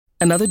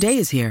Another day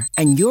is here,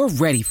 and you're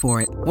ready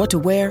for it. What to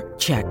wear?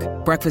 Check.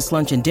 Breakfast,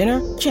 lunch, and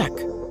dinner? Check.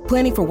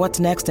 Planning for what's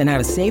next and how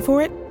to save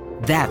for it?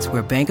 That's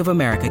where Bank of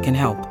America can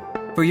help.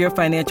 For your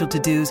financial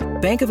to-dos,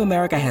 Bank of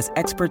America has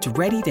experts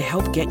ready to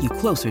help get you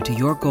closer to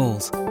your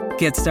goals.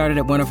 Get started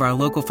at one of our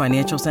local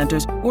financial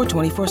centers or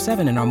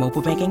 24/7 in our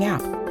mobile banking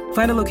app.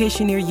 Find a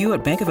location near you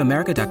at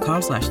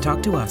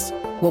bankofamerica.com/talktous.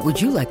 What would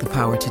you like the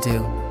power to do?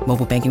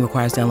 Mobile banking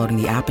requires downloading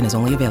the app and is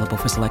only available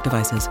for select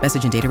devices.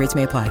 Message and data rates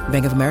may apply.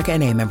 Bank of America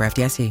N.A., member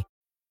FDIC.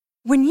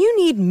 When you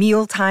need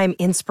mealtime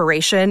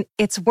inspiration,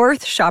 it's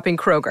worth shopping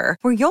Kroger,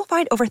 where you'll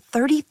find over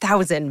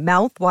 30,000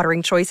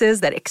 mouth-watering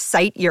choices that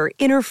excite your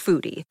inner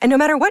foodie. And no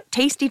matter what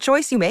tasty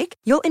choice you make,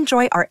 you'll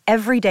enjoy our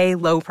everyday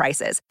low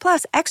prices,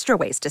 plus extra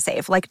ways to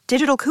save, like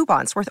digital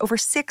coupons worth over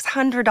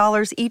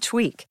 $600 each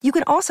week. You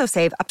can also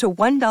save up to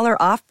 $1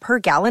 off per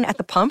gallon at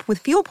the pump with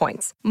fuel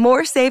points.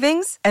 More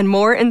savings and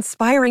more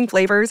inspiring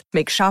flavors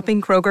make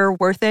shopping Kroger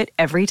worth it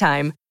every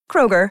time.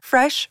 Kroger,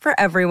 fresh for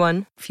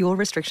everyone. Fuel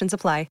restrictions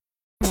apply.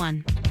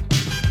 One.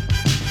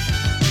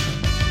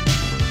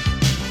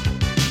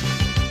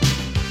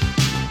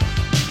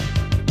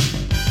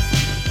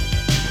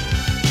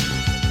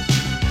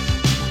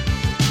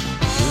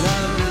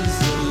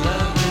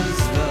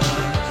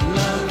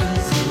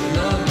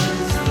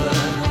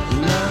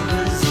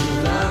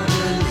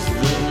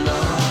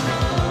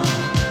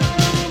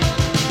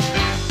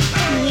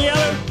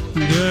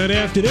 Good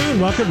afternoon.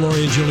 Welcome,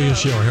 Lori and Julia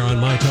Show here on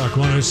My Talk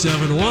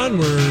 1071,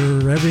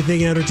 where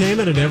everything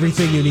entertainment and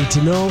everything you need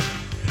to know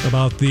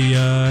about the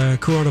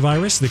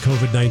coronavirus, the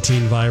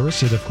COVID-19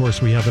 virus. And, of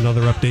course, we have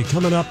another update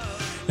coming up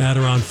at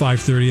around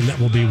 5:30, and that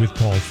will be with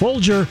Paul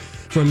Folger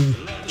from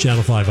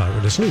Channel 5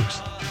 Eyewitness News.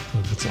 So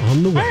it's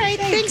on the way. All right.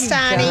 Thanks,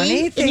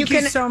 Donnie. Thank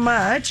you so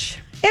much.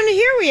 And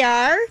here we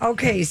are.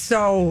 Okay,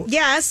 so...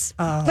 Yes.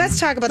 Let's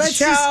talk about the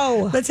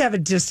show. Let's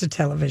have just a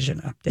television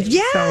update.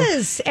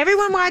 Yes. So,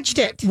 everyone watched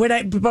it. When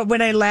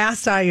I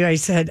last saw you, I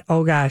said,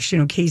 oh, gosh,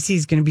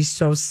 Casey's going to be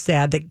so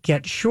sad that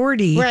Get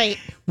Shorty, right,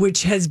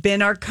 which has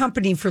been our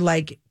company for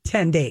like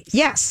 10 days.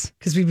 Yes.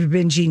 Because we've been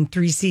binging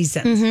 3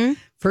 seasons. Mm-hmm.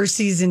 First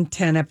season,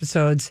 10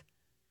 episodes.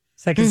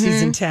 Second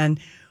season, 10.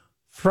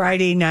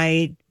 Friday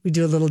night, we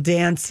do a little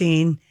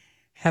dancing,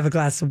 have a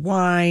glass of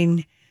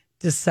wine,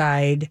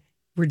 decide...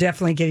 We're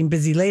definitely getting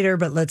busy later,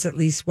 but let's at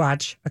least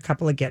watch a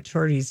couple of Get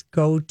Shorties.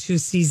 Go to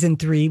season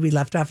 3. We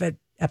left off at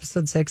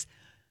episode 6.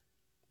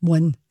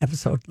 1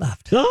 episode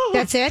left. Oh.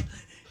 That's it?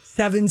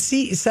 7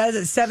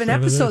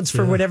 episodes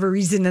for whatever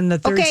reason in the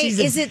third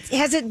season.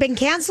 Has it been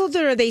canceled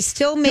or are they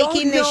still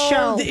making this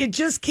show? It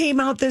just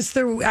came out this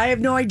third. I have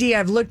no idea.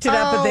 I've looked it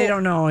up, but they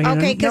don't know.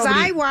 Okay, because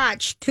I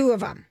watched 2 of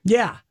them.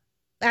 Yeah.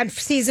 On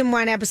season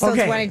 1, episodes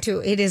 1 and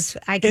 2, it is.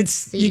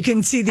 You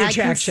can see the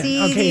attraction.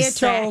 The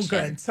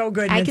attraction. So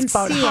good. I can see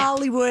about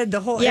Hollywood, the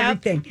whole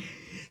everything.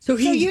 So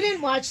you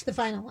didn't watch the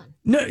final one?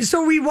 No.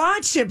 So we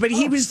watched it, but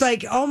he was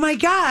like, "Oh my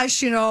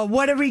gosh,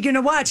 what are we going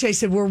to watch?" I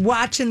said, "We're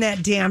watching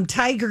that damn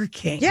Tiger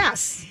King."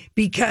 Yes,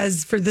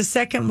 because for the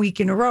second week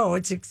in a row,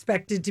 it's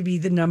expected to be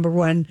the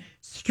 #1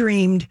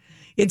 streamed.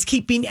 It's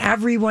keeping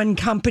everyone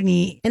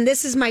company, and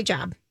this is my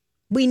job.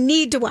 We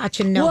need to watch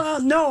and know.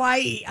 Well, no,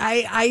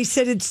 I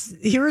said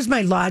here's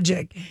my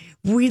logic.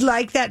 We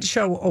like that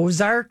show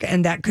Ozark,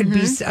 and that could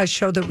be a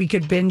show that we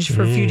could binge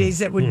for a few days.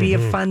 That would be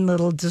a fun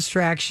little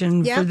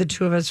distraction for the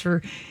two of us for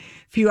a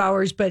few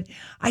hours. But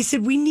I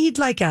said we need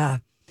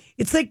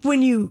it's like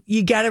when you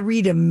got to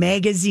read a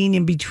magazine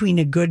in between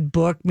a good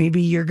book.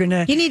 Maybe you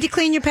need to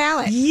clean your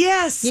palate.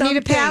 Yes. You need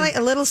a palate,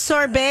 a little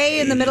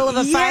sorbet in the middle of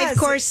a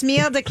 5-course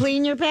meal to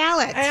clean your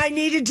palate. I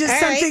needed just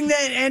something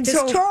it's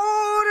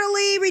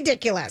totally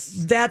ridiculous.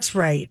 That's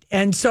right.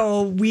 And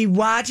so we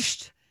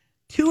watched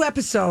 2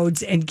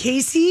 episodes, and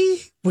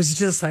Casey was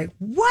just like,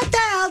 what the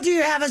hell do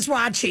you have us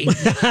watching?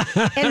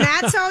 And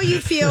that's how you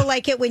feel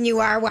like it when you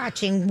are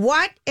watching.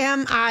 What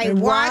am I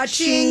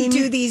watching?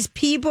 Do these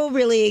people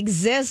really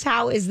exist?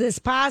 How is this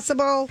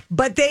possible?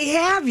 But they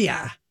have you.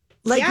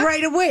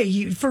 Right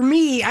away. For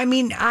me, I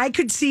mean, I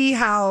could see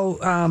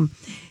how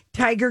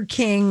Tiger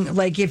King,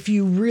 if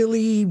you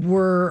really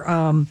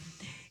were...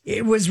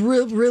 it was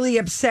really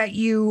upset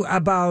you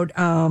about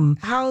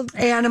how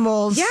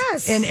animals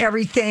and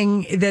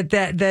everything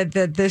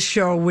that this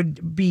show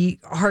would be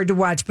hard to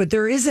watch, but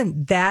there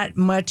isn't that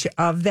much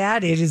of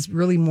that. It is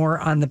really more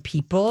on the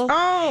people.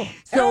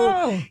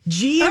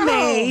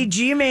 GMA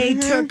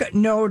took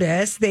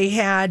notice. They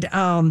had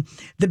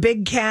the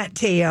big cat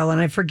tail, and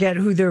I forget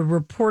who the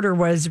reporter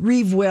was.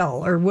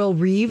 Will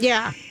Reeve.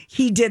 Yeah,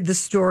 he did the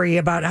story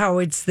about how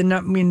it's the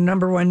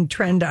 #1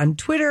 trend on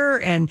Twitter.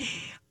 And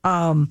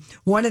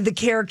one of the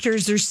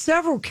characters, there's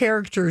several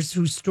characters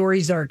whose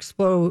stories are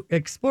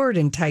explored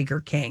in Tiger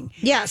King.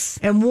 Yes.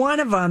 And one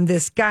of them,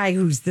 this guy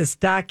who's this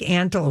Doc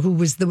Antle, who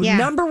was the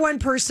 #1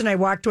 person I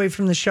walked away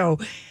from the show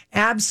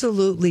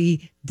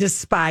absolutely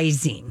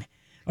despising.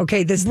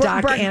 Okay, this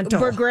Doc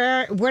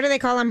Antle. What do they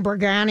call him?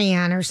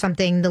 Burganian or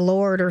something, the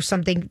Lord or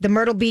something. The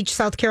Myrtle Beach,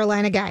 South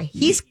Carolina guy.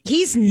 He's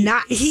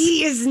nuts.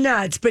 He is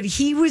nuts, but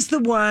he was the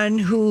one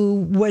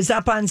who was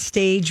up on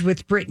stage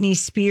with Britney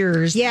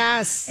Spears.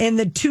 Yes. In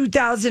the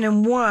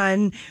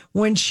 2001,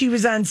 when she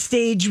was on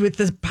stage with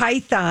the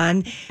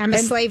python. I'm a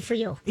slave for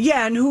you.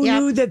 Yeah, and who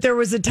knew that there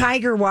was a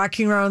tiger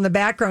walking around in the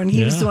background?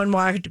 He was the one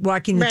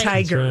walking the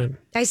tiger. Right.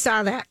 I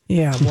saw that.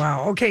 Yeah,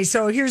 wow. Okay,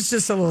 so here's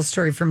just a little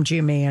story from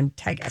GMA and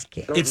Tiger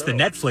King. It's the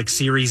Netflix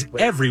series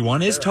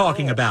everyone is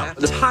talking about,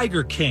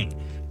 Tiger King.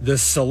 The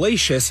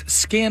salacious,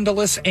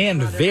 scandalous,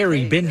 and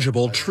very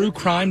bingeable true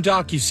crime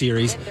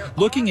docuseries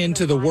looking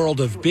into the world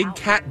of big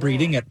cat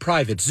breeding at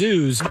private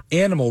zoos,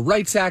 animal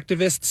rights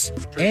activists,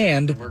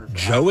 and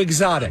Joe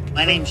Exotic.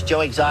 My name's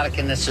Joe Exotic,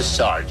 and this is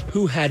Sarge.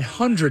 Who had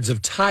hundreds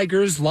of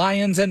tigers,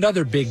 lions, and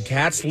other big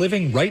cats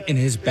living right in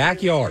his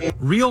backyard.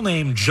 Real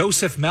name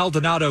Joseph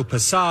Maldonado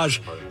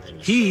Passage.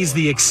 He's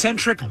the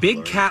eccentric,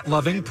 big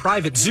cat-loving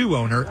private zoo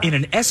owner in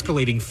an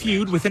escalating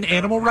feud with an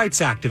animal rights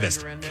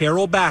activist,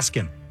 Carol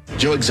Baskin.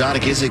 Joe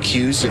Exotic is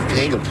accused of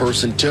paying a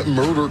person to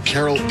murder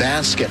Carol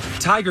Baskin.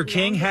 Tiger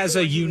King has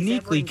a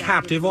uniquely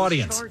captive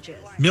audience.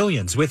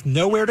 Millions with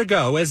nowhere to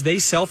go as they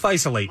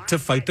self-isolate to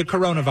fight the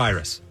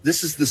coronavirus.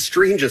 This is the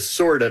strangest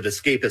sort of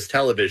escapist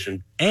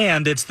television.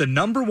 And it's the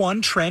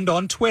 #1 trend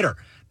on Twitter.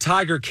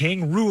 Tiger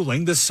King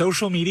ruling the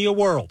social media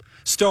world.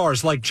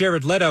 Stars like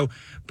Jared Leto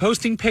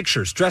posting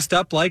pictures dressed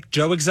up like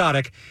Joe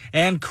Exotic.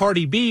 And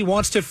Cardi B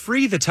wants to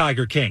free the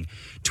Tiger King,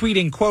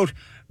 tweeting, quote,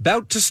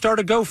 "About to start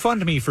a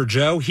GoFundMe for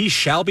Joe. He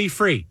shall be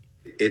free."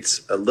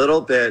 It's a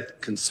little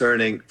bit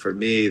concerning for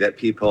me that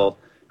people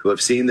who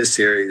have seen the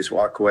series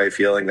walk away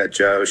feeling that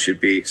Joe should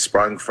be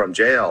sprung from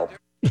jail.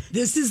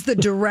 This is the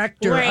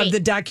director of the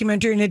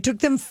documentary, and it took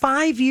them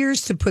 5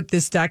 years to put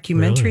this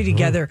documentary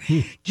together.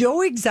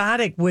 Joe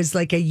Exotic was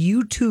like a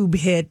YouTube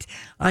hit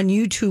on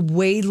YouTube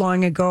way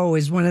long ago,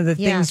 is one of the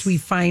things we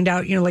find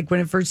out, like when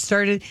it first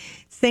started.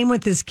 Same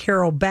with this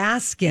Carol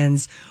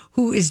Baskins,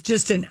 who is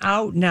just an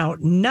out and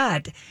out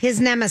nut. His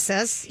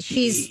nemesis.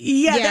 She's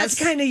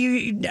that's kind of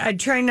I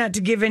try not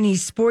to give any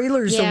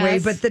spoilers away,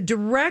 but the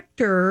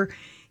director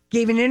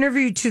gave an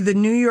interview to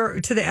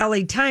the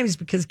LA Times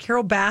because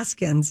Carol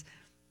Baskins,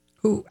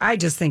 who I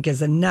just think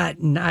is a nut,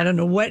 and I don't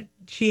know what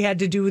she had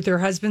to do with her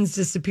husband's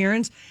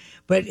disappearance,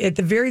 but at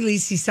the very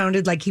least, he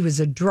sounded like he was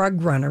a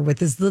drug runner with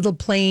his little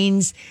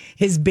planes,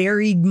 his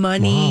buried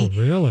money.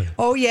 Wow, really?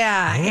 Oh,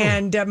 yeah. Oh.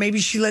 And maybe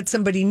she let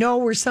somebody know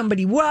where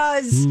somebody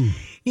was,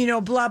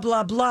 blah,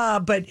 blah, blah.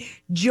 But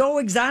Joe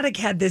Exotic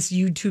had this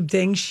YouTube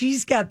thing.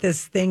 She's got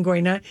this thing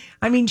going on.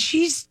 I mean,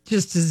 she's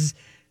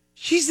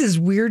as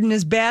weird and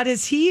as bad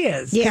as he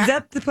is. Yeah.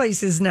 Because the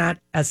place is not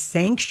a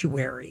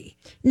sanctuary.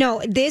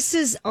 No, this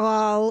is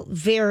all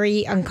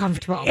very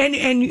uncomfortable. And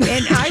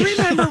I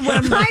remember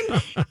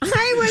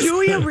when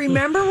Julia,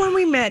 remember when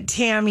we met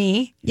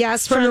Tammy?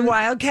 Yes, from the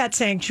Wildcat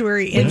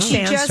Sanctuary in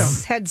Sandstone. She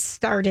just had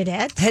started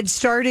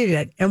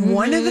it. And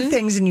one of the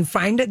things, and you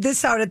find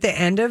this out at the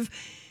end of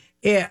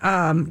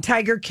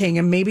Tiger King,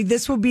 and maybe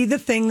this will be the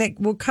thing that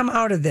will come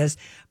out of this,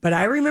 but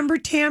I remember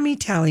Tammy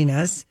telling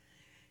us,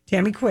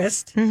 Tammy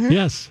Quist,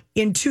 yes,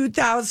 in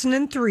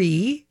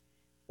 2003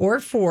 or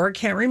 4,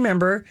 can't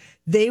remember,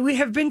 they would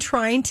have been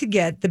trying to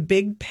get the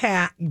Big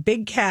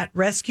Cat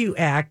Rescue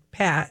Act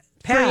passed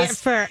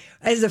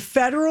as a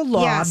federal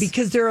law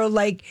because there are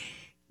like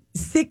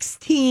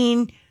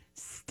 16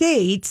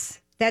 states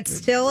that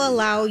still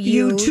allow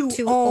you to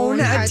own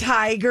a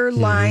tiger,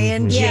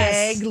 lion,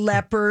 jag,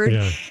 leopard,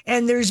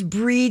 and there's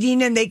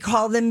breeding, and they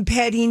call them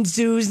petting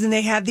zoos, and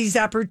they have these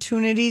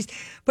opportunities.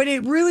 But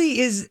it really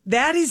is,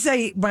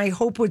 my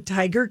hope with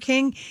Tiger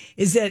King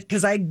is that,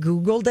 because I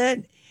Googled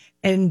it,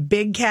 and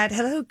Big Cat,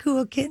 hello,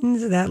 cool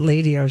kittens. That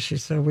lady,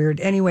 she's so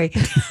weird. Anyway,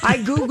 I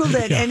Googled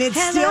it, and it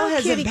still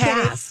hasn't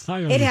passed.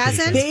 It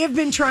hasn't? They have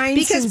been trying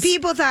because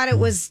people thought it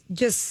was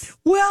just...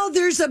 Well,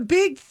 there's a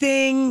big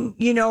thing,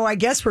 I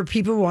guess, where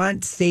people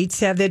want states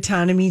to have the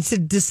autonomy to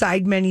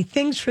decide many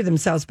things for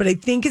themselves. But I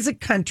think as a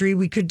country,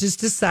 we could just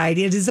decide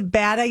it is a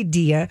bad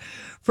idea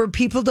for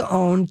people to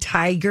own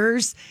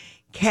tigers,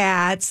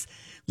 cats,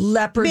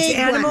 leopards, big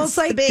animals ones,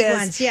 like the big this,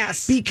 ones,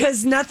 yes,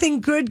 because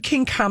nothing good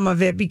can come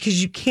of it,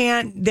 because you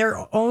can't, they're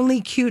only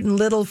cute and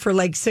little for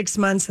like 6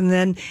 months, and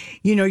then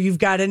you've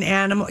got an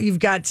animal, you've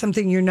got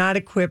something you're not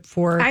equipped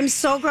for. I'm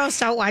so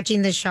grossed out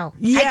watching this show.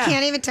 I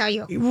can't even tell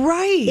you.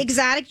 Right.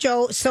 Exotic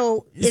Joe.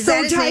 So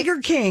that Tiger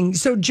King.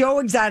 So Joe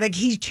Exotic,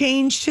 he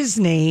changed his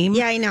name.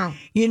 Yeah, I know.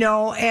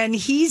 And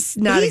he's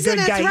not a good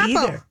guy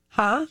either.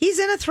 Huh? He's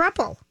in a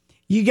throuple.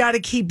 You got to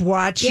keep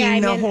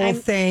watching the whole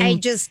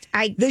thing.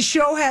 The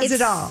show has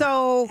it all.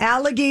 So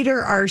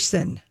alligator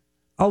arson,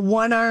 a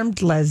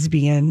one-armed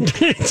lesbian, a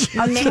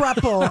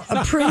throuple,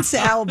 a Prince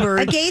Albert,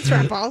 a gay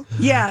throuple.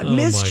 Yeah,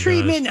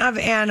 mistreatment of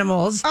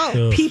animals.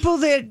 People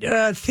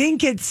that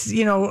think it's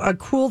a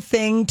cool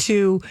thing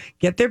to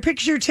get their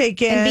picture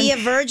taken and be a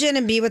virgin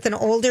and be with an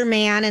older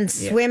man and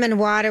swim in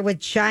water with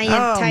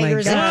giant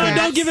tigers and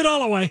cats. Don't give it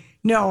all away.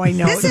 No, I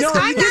know. This is, no,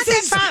 I'm not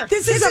that far.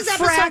 This is a episode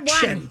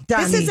fraction, one.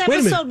 Donnie. This is Wait a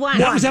minute. episode one.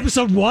 That was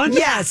episode 1?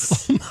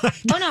 Yes. Oh, my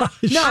Oh,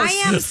 no. No.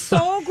 I am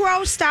so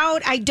grossed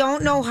out. I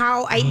don't know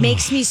how. It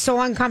makes me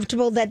so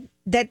uncomfortable that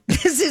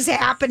this is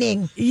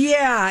happening.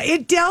 Yeah,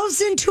 it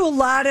delves into a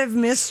lot of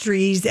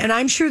mysteries, and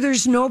I'm sure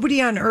there's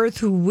nobody on earth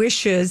who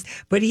wishes,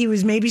 but he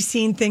was maybe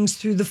seeing things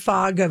through the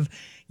fog of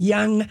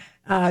young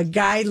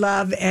guy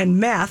love and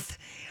meth.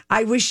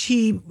 I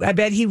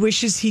bet he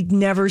wishes he'd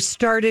never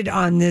started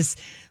on this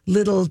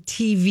little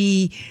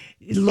TV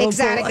local,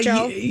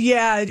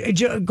 Exotic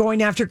Joe?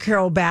 going after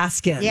Carol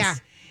Baskins. Yeah.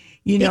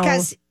 You know,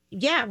 Because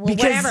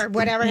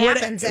whatever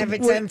happens, if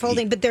it's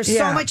unfolding. But there's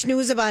so much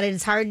news about it.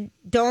 It's hard.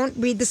 Don't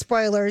read the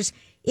spoilers.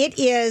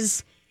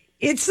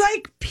 It's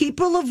like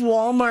People of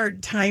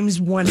Walmart times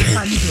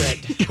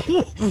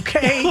 100.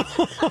 Okay?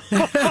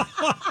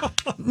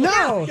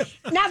 No.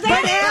 Now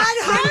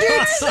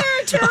there's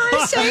their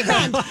tourist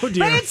segment. Oh,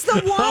 dear. But it's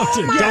the Oh,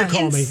 dear. Don't Walmart call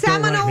in me. Don't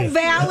Seminole write me.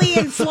 Valley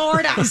in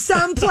Florida.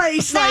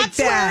 Someplace like That's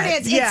that. where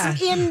it is. Yeah.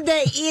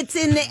 It's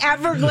in the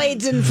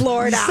Everglades in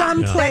Florida.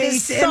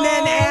 Someplace, That is and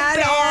then so add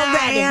all the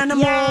bad.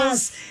 animals.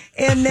 Yes.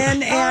 And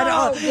then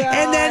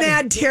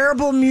add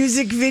terrible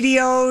music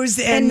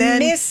videos, and then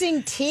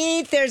missing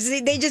teeth. They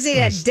just need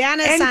a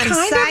dentist and on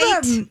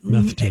site.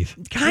 Meth teeth.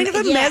 Kind of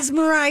a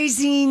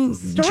mesmerizing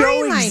Joe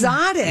Storyline.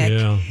 Exotic,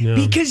 Yeah.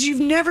 because you've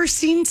never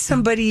seen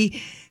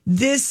somebody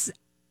this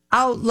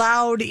out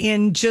loud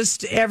in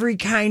just every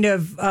kind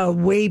of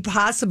way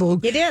possible.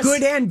 It is.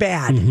 Good and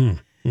bad.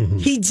 Mm-hmm.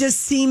 He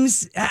just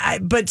seems, that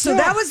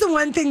was the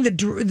one thing the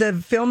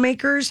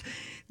filmmakers,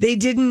 they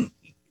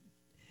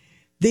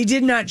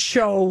did not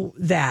show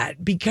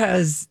that,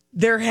 because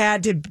there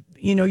had to,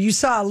 you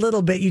saw a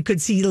little bit, you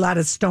could see a lot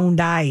of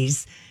stoned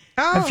eyes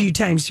a few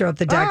times throughout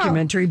the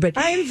documentary, but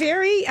I'm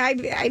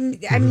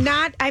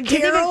not.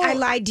 I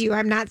lied to you.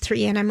 I'm not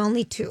 3 in. I'm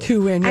only 2.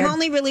 2 in. I'm Yeah.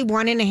 only really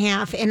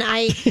 1.5, and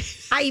I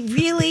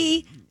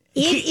really,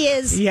 it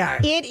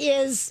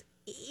is.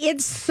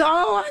 It's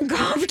so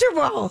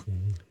uncomfortable.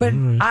 But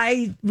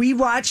we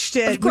watched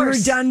it. Of We were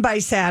course. done by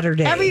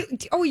Saturday.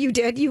 You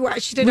did. You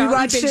watched it. We all.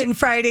 watched You it on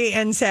Friday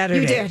and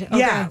Saturday. You did? Okay.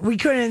 Yeah, we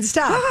couldn't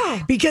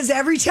stop because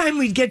every time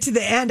we'd get to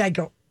the end, I'd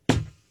go,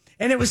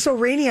 and it was so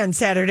rainy on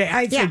Saturday.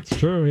 I'd say,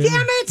 True, yeah.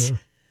 "Damn it, Yeah.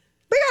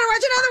 We gotta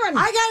watch another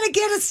one. I gotta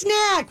get a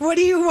snack. What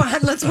do you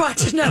want? Let's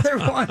watch another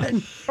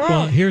one."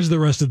 Well, here's the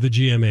rest of the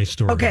GMA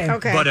story. Okay.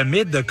 But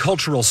amid the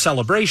cultural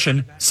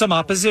celebration, some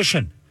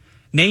opposition.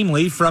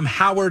 Namely from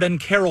Howard and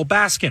Carol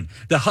Baskin,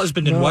 the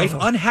husband and wife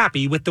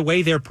unhappy with the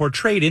way they're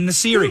portrayed in the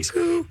series,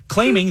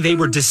 claiming they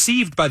were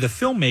deceived by the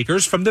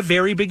filmmakers from the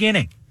very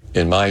beginning.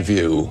 In my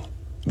view,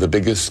 the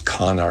biggest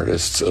con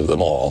artists of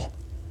them all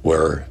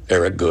were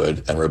Eric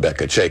Goode and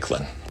Rebecca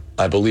Chaiklin.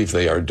 I believe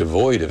they are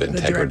devoid of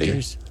integrity,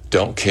 directors.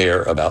 don't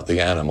care about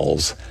the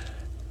animals,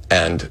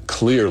 and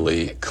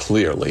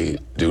clearly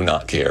do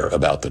not care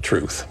about the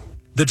truth.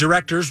 The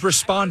directors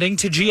responding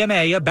to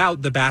GMA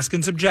about the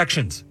Baskins'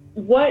 objections.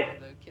 What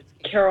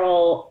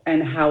Carol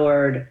and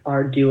Howard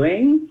are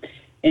doing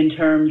in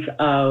terms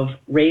of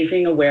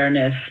raising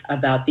awareness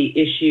about the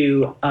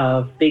issue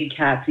of big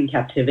cats in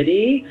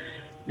captivity,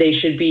 they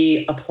should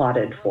be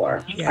applauded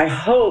for. Yes. I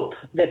hope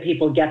that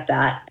people get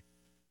that.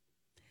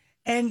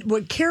 And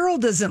what Carol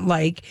doesn't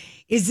like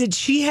is that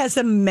she has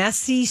a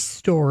messy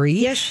story.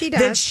 Yes, she does.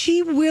 That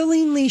she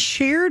willingly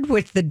shared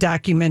with the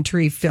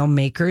documentary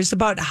filmmakers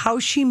about how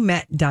she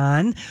met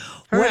Don,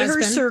 what her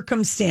husband.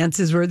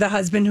 circumstances were, the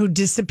husband who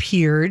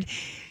disappeared.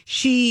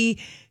 She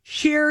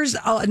shares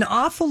an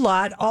awful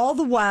lot, all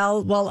the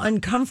while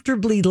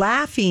uncomfortably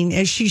laughing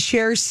as she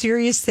shares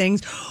serious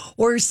things,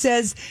 or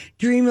says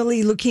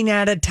dreamily looking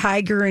at a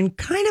tiger in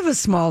kind of a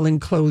small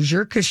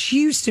enclosure, because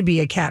she used to be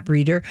a cat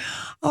breeder.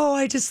 Oh,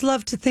 I just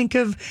love to think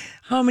of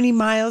how many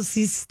miles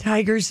these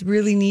tigers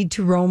really need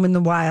to roam in the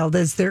wild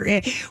as they're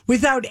in,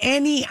 without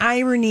any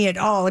irony at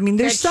all. I mean,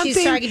 there's something.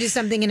 She's trying to do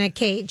something in a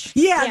cage.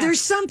 Yeah, there's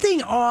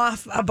something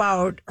off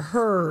about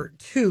her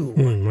too,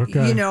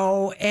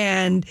 okay.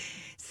 and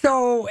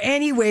so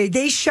anyway,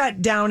 they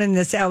shut down in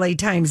this LA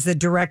Times, the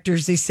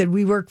directors. They said,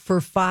 we worked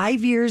for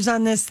 5 years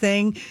on this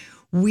thing.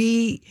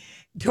 We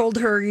told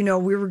her,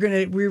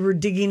 we were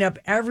digging up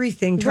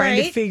everything,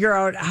 trying to figure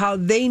out how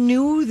they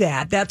knew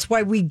that. That's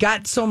why we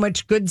got so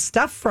much good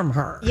stuff from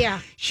her.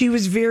 Yeah. She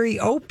was very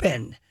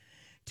open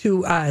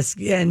to us.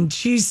 And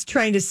she's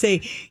trying to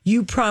say,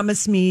 you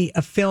promised me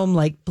a film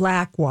like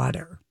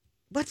Blackwater.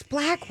 What's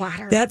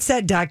Blackwater? That's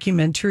that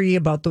documentary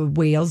about the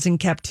whales in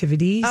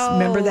captivity.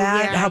 Remember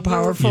that? yeah, How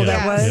powerful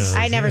that was?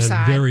 I never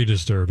saw it. Very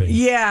disturbing.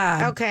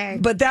 Yeah. Okay.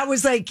 But that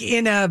was like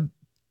in a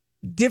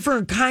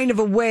different kind of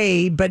a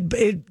way, but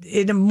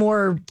in a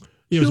more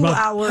 2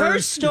 hours. Her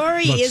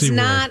story is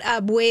not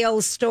a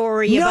whale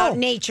story about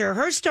nature.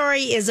 Her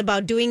story is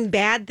about doing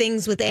bad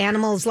things with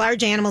animals,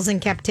 large animals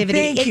in captivity.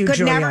 It could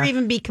never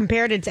even be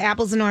compared. It's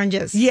apples and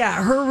oranges.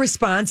 Yeah, her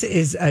response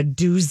is a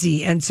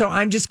doozy. And so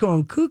I'm just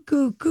going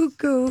cuckoo,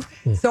 cuckoo.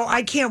 So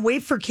I can't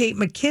wait for Kate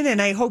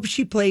McKinnon. I hope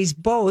she plays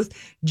both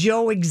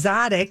Joe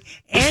Exotic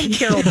and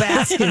Carol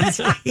Baskins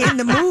in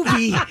the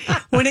movie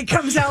when it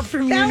comes out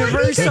from Universal.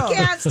 Would be good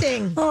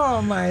casting.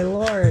 Oh, my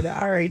Lord.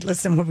 All right,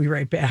 listen, we'll be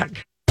right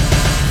back.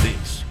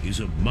 This is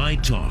a My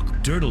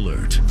Talk Dirt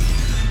Alert.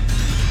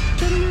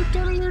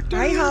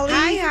 Hi, Holly.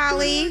 Hi,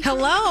 Holly.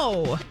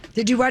 Hello.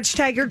 Did you watch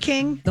Tiger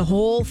King? The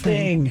whole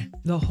thing.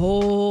 The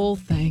whole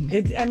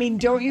thing. I mean,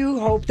 don't you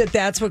hope that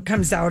that's what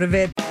comes out of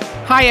it?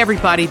 Hi,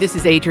 everybody. This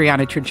is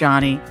Adriana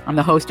Trajani. I'm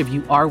the host of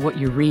You Are What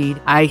You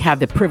Read. I have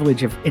the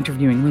privilege of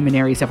interviewing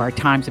luminaries of our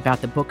times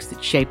about the books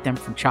that shaped them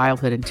from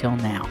childhood until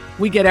now.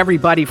 We get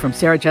everybody from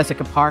Sarah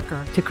Jessica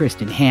Parker to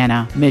Kristen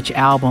Hanna, Mitch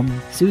Albom,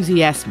 Susie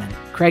Essman,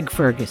 Craig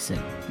Ferguson,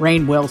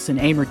 Rainn Wilson,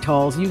 Amor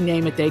Tolls, you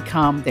name it, they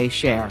come, they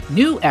share.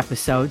 New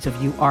episodes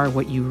of You Are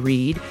What You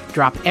Read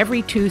drop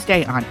every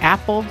Tuesday on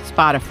Apple,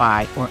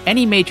 Spotify, or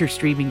any major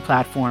streaming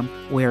platform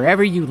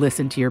wherever you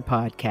listen to your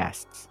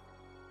podcasts.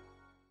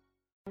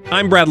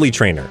 I'm Bradley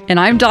Trainer. And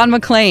I'm Don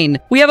McClain.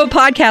 We have a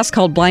podcast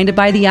called Blinded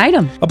by the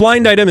Item. A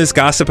blind item is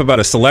gossip about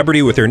a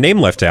celebrity with their name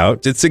left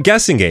out. It's a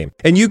guessing game,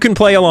 and you can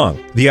play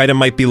along. The item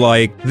might be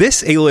like,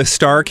 this A-list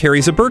star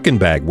carries a Birkin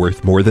bag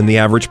worth more than the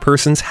average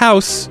person's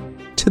house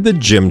to the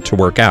gym to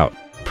work out.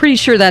 Pretty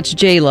sure that's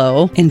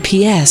J-Lo. And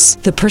P.S.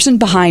 the person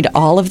behind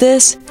all of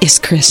this is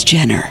Kris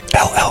Jenner,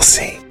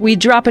 LLC. We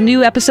drop a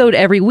new episode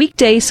every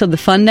weekday so the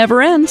fun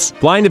never ends.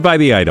 Blinded by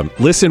the Item.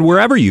 Listen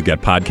wherever you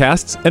get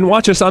podcasts and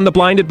watch us on the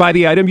Blinded by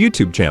the Item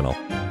YouTube channel.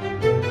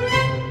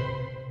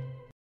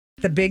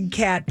 The Big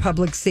Cat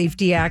Public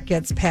Safety Act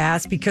gets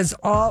passed because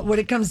what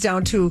it comes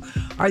down to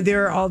are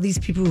there all these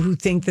people who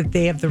think that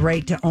they have the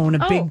right to own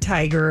a big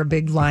tiger, a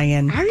big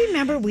lion. I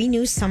remember we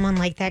knew someone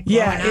like that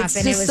growing up,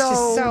 and it was just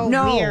so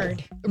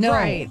weird. No.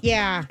 Right.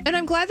 Yeah. And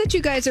I'm glad that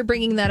you guys are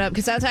bringing that up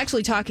because I was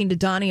actually talking to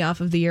Donnie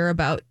off of the air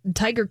about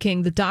Tiger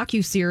King, the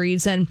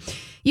docuseries, and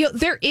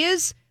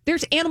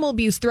there's animal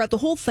abuse throughout the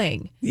whole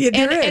thing. Yeah,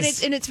 there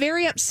is. And it's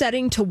very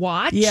upsetting to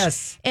watch.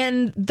 Yes.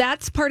 And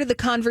that's part of the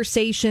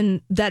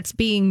conversation that's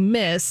being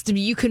missed. I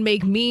mean, you can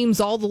make memes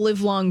all the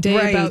live long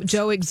day about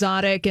Joe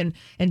Exotic and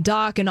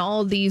Doc and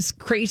all of these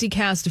crazy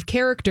cast of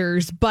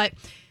characters, but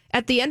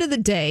at the end of the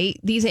day,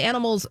 these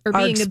animals are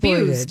being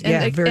abused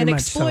and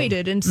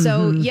exploited. So. And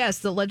so, yes,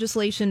 the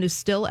legislation is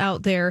still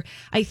out there.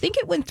 I think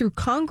it went through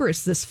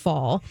Congress this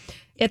fall.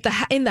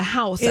 In the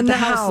House.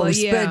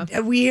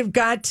 But we have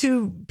got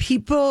to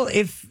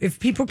if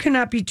people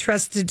cannot be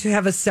trusted to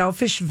have a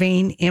selfish,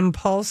 vain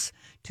impulse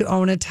to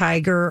own a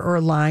tiger or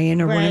a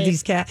lion or one of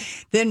these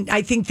cats, then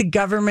I think the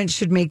government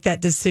should make that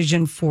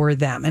decision for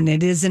them. And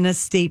it isn't a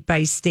state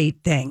by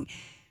state thing.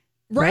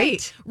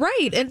 Right.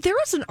 And there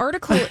was an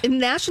article in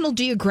National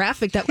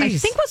Geographic that I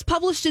think was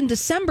published in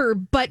December,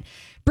 but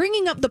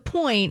bringing up the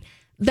point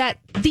that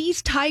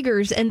these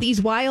tigers and these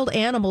wild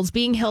animals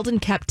being held in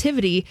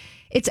captivity,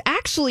 it's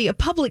actually a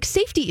public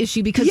safety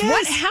issue because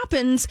what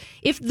happens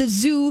if the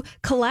zoo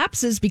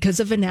collapses because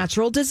of a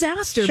natural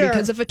disaster,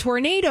 because of a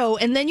tornado,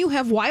 and then you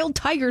have wild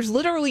tigers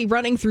literally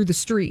running through the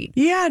street?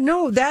 Yeah,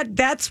 no,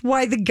 that's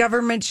why the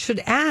government should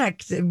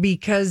act,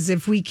 because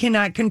if we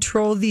cannot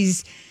control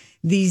these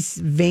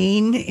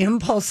vain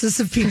impulses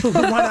of people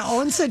who want to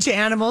own such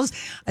animals,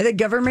 the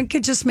government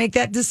could just make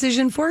that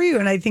decision for you.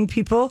 And I think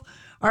people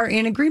are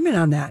in agreement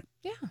on that.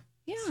 Yeah.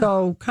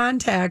 So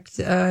contact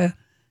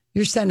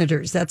your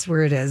senators. That's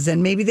where it is.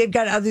 And maybe they've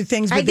got other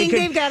things. But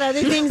they've got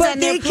other things on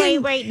their plate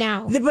right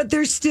now. But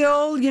they're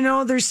still,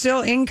 they're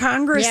still in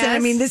Congress. Yes. And I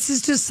mean, this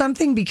is just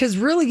something because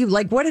really,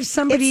 like, what if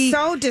somebody... It's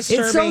so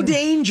disturbing. It's so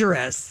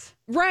dangerous.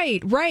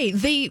 Right.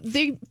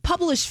 They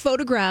published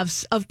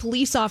photographs of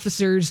police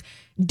officers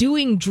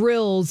doing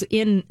drills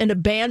in an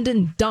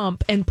abandoned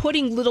dump and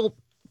putting little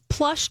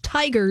plush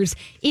tigers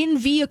in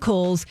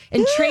vehicles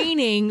and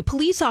training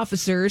police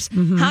officers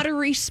how to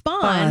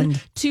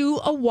respond to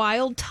a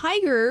wild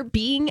tiger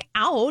being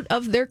out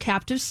of their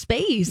captive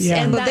space.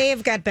 Yeah. And they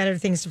have got better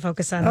things to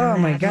focus on. Oh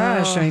my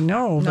gosh, I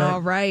know.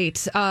 All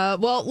right.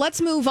 Well,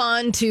 let's move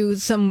on to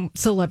some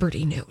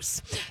celebrity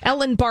news.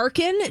 Ellen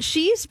Barkin,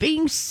 she's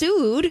being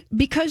sued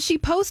because she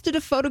posted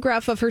a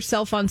photograph of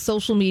herself on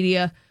social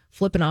media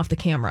flipping off the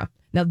camera.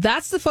 Now,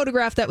 that's the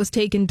photograph that was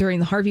taken during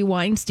the Harvey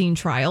Weinstein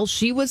trial.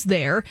 She was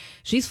there.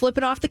 She's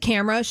flipping off the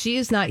camera. She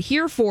is not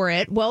here for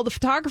it. Well, the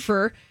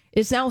photographer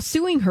is now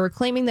suing her,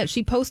 claiming that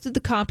she posted the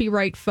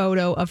copyright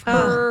photo of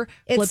her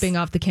flipping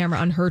off the camera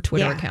on her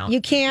Twitter account.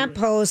 You can't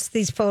post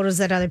these photos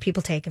that other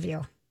people take of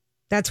you.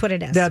 That's what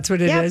it is. That's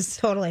what it is?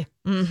 Totally.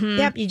 Mm-hmm.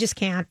 Yep, you just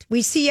can't.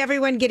 We see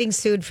everyone getting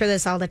sued for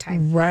this all the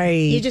time.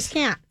 Right. You just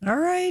can't. All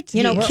right.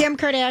 Kim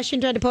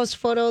Kardashian tried to post a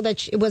photo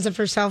that it was of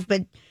herself,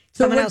 but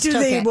So what do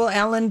they? Will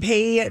Ellen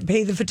pay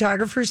the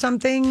photographer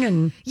something?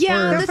 And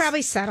they'll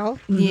probably settle.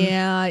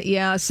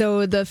 Yeah.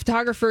 So the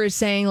photographer is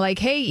saying like,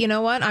 hey, you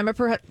know what? I'm a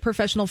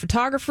professional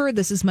photographer.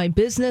 This is my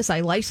business.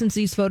 I license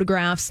these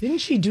photographs. Didn't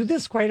she do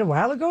this quite a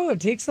while ago? It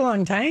takes a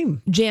long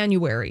time.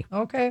 January.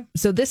 Okay.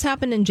 So this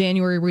happened in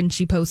January when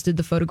she posted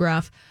the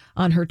photograph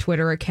on her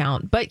Twitter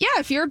account. But yeah,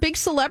 if you're a big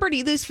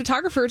celebrity, these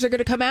photographers are going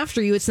to come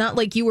after you. It's not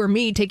like you or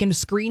me taking a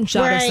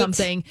screenshot of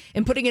something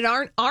and putting it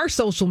on our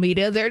social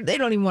media. They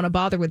don't even want to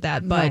bother with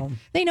that. But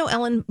they know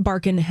Ellen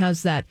Barkin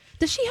has that.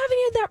 Does she have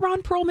any of that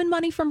Ron Perlman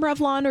money from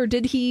Revlon, or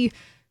did he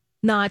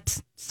not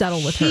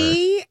settle with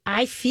her?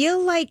 I feel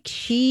like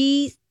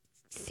she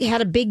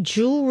had a big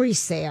jewelry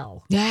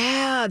sale.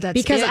 Yeah, that's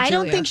because I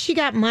don't Julia. think she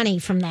got money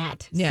from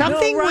that. Yeah.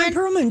 Something Ron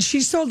Perlman,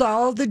 she sold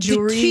all the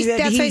jewelry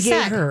that he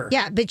gave her.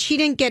 Yeah, but she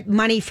didn't get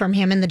money from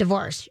him in the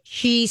divorce.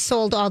 She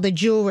sold all the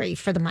jewelry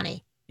for the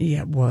money.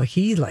 Yeah, well,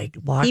 he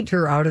locked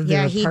her out of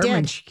their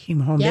apartment. She came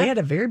home. They had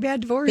a very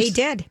bad divorce. They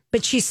did,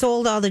 but she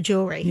sold all the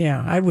jewelry.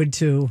 Yeah, I would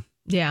too.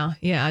 Yeah.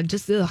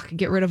 Just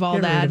get rid of all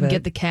that and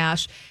get the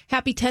cash.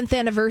 Happy 10th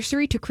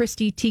anniversary to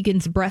Christy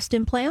Teigen's breast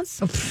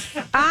implants.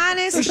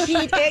 Honest,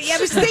 I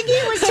was thinking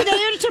it was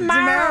today or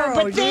tomorrow,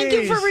 but thank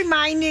you for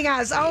reminding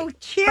us. Oh,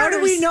 cheers. How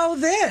do we know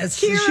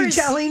this? Cheers. Is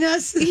she telling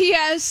us?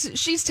 Yes,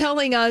 she's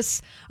telling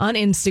us on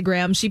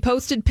Instagram. She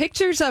posted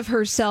pictures of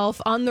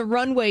herself on the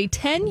runway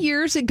 10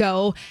 years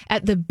ago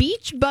at the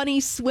Beach Bunny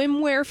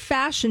swimwear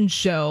fashion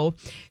show.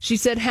 She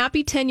said,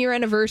 happy 10-year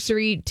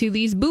anniversary to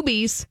these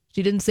boobies.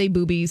 She didn't say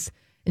boobies.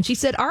 And she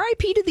said,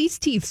 R.I.P. to these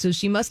teeth. So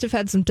she must have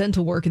had some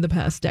dental work in the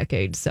past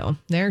decade. So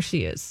there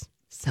she is,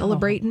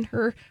 celebrating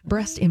her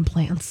breast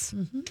implants.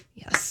 Mm-hmm.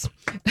 Yes.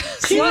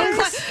 See,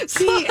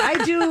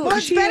 I do. Well,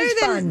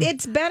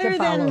 it's better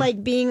than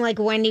like being like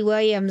Wendy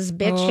Williams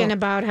bitching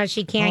about how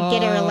she can't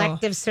get her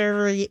elective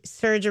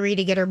surgery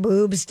to get her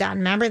boobs done.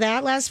 Remember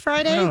that last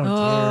Friday?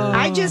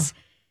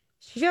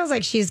 She feels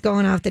like she's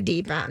going off the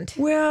deep end.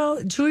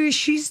 Well, Julia,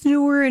 she's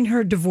newer in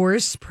her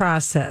divorce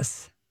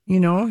process. You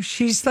know,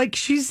 she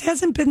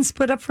hasn't been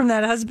split up from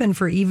that husband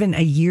for even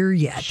a year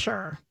yet.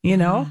 Sure. You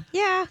know?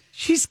 Yeah.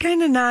 She's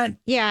kind of not.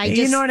 Yeah.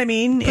 You know what I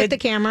mean? Put the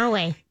camera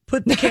away.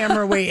 Put the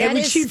camera away.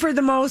 Which she, for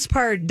the most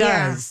part,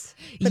 does.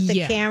 Put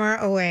the camera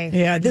away.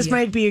 Yeah, this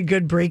might be a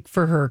good break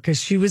for her because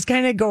she was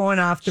kind of going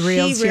off the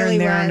rails here and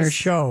there on her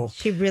show.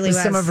 She really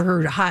was. Some of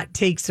her hot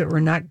takes that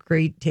were not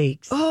great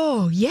takes.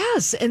 Oh,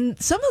 yes.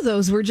 And some of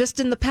those were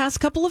just in the past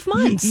couple of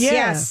months.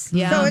 Yes.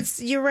 Yeah.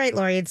 So you're right,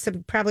 Lori. It's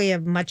probably a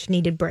much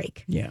needed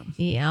break. Yeah.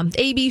 Yeah.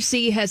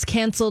 ABC has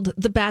canceled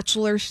the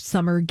Bachelor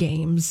Summer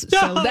Games.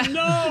 No.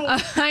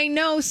 I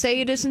know.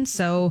 Say it isn't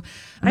so.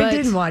 But I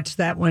didn't watch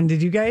that one.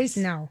 Did you guys?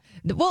 No.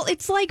 Well,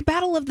 it's like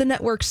Battle of the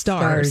Network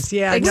Stars.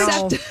 Yeah,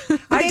 except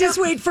I just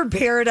wait for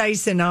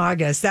Paradise in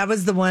August. That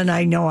was the one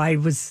I know I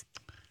was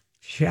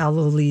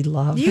shallowly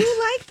loved. You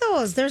like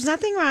those. There's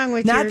nothing wrong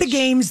with Not the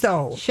games,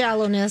 though.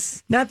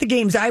 Shallowness. Not the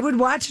games. I would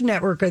watch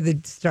Network of the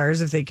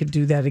Stars if they could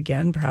do that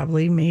again.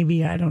 Probably,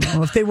 maybe. I don't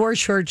know. If they wore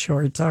short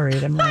shorts, all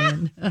right, I'm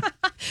lying.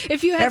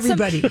 If you had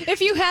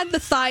if you had the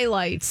thigh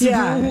lights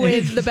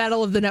with the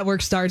Battle of the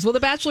Network Stars, well, the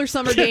Bachelor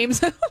Summer Games.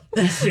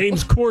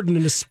 James Corden in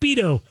a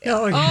Speedo.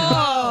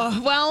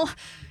 Oh, well.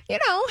 You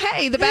know,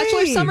 hey, the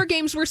Bachelor Summer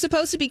Games were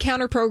supposed to be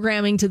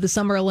counter-programming to the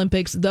Summer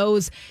Olympics.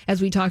 Those,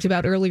 as we talked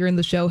about earlier in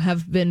the show,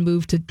 have been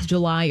moved to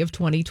July of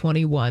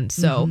 2021.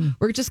 So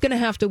we're just going to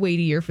have to wait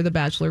a year for the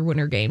Bachelor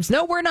Winter Games.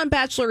 No word on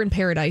Bachelor in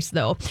Paradise,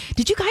 though.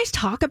 Did you guys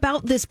talk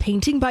about this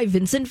painting by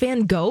Vincent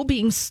van Gogh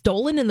being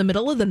stolen in the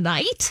middle of the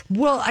night?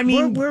 Well, I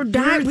mean,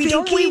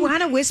 we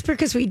want to whisper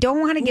because we don't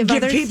want to give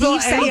other people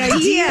thieves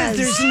ideas.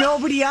 There's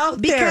nobody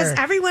out there. Because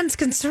everyone's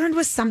concerned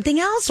with something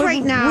else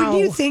right now. Wouldn't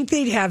you think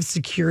they'd have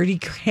security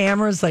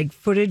cameras, like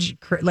footage,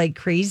 like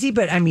crazy?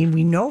 But I mean,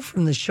 we know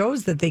from the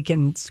shows that they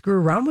can screw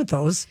around with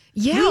those.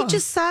 Yeah. We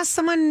just saw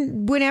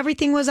someone, when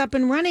everything was up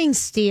and running,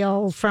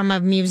 steal from a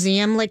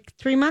museum like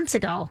 3 months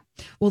ago.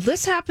 Well,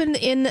 this happened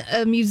in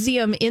a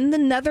museum in the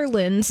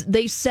Netherlands.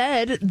 They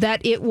said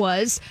that it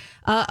was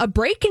a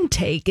break and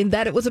take, and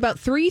that it was about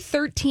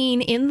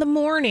 3:13 in the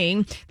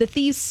morning. The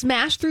thieves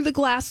smashed through the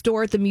glass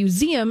door at the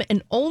museum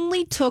and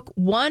only took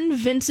one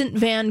Vincent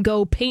van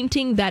Gogh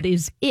painting. That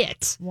is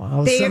it.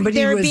 Wow,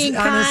 somebody was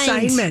on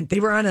assignment. They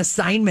were on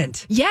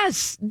assignment.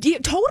 Yes,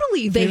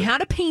 totally. They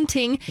had a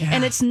painting,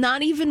 and it's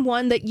not even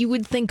one that you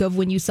would think of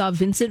when you saw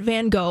Vincent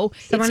van Gogh.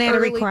 Someone had a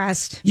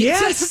request.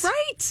 Yes,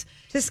 right.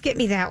 Just get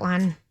me that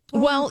one.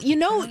 Well, you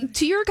know,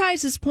 to your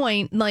guys'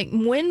 point, like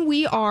when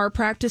we are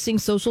practicing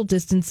social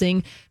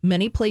distancing,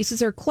 many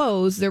places are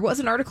closed. There was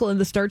an article in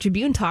the Star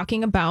Tribune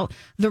talking about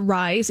the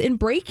rise in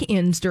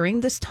break-ins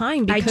during this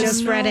time. I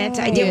just read it.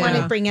 I didn't want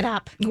to bring it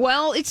up.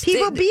 Well, it's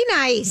people be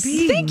nice.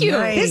 Thank you.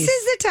 Nice. This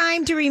is the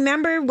time to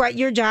remember what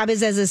your job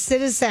is as a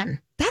citizen.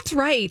 That's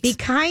right. Be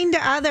kind to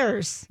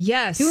others.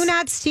 Yes. Do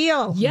not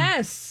steal.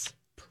 Yes.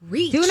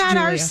 Preach, do not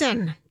Julia.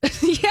 arson.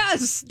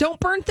 Yes.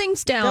 Don't burn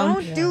things down.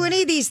 Don't do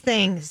any of these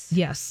things.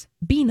 Yes.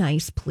 Be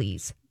nice,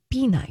 please.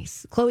 Be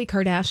nice. Khloe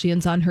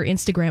Kardashian's on her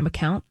Instagram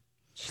account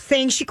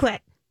saying she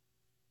quit.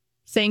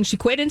 Saying she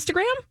quit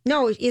Instagram?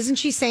 No, isn't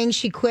she saying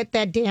she quit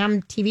that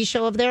damn TV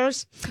show of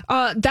theirs?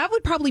 That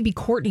would probably be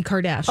Kourtney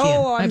Kardashian.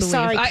 Oh, I'm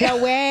sorry,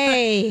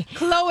 Khloe.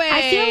 Khloe.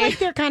 I feel like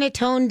they're kind of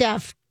tone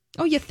deaf.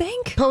 Oh, you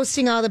think?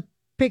 Posting all the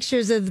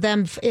pictures of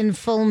them in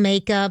full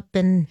makeup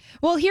and.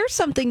 Well, here's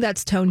something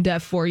that's tone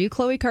deaf for you.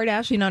 Khloe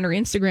Kardashian on her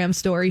Instagram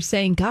story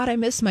saying, "God, I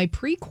miss my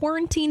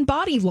pre-quarantine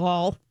body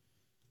wall."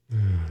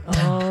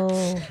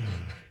 Oh,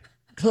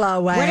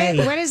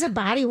 Khloe. What is a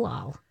body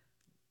wall?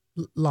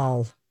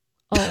 Lol.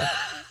 Oh,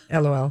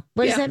 LOL.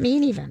 What does that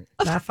mean? Even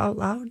laugh out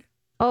loud.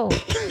 Oh,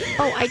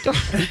 I don't.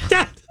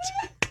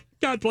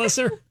 God bless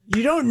her.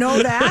 You don't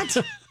know that?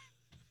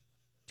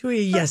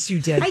 Yes,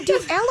 you did. I do.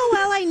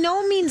 LOL, I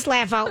know means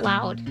laugh out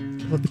loud.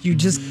 Well, you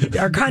just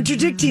are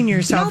contradicting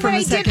yourself. No, from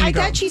but a second I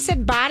ago. thought she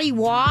said body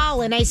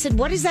wall, and I said,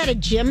 "What is that? A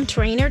gym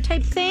trainer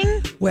type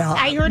thing?" Well,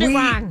 I heard it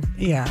wrong.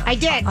 Yeah, I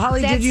did.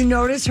 Holly, did you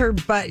notice her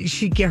butt?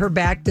 Her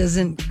back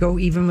doesn't go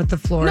even with the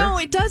floor. No,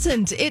 it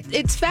doesn't.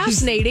 It's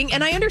fascinating,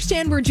 and I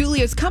understand where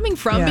Julia's coming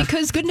from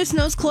because goodness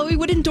knows Khloe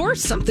would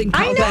endorse something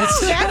called I know. that.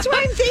 That's what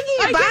I'm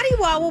thinking. A body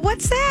wall. Well,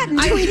 what's that?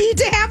 Do we need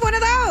to have one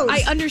of those?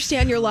 I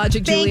understand your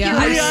logic, Julia.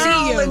 Thank you. I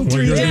see you. In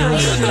 3D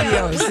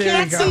studios. We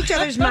can't see each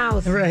other's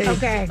mouth. Right.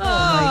 Okay. Oh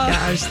my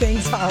gosh.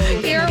 Thanks,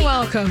 Holly. You're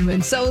welcome.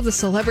 And so the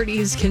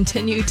celebrities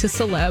continue to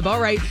celeb. All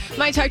right.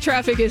 My Talk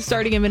traffic is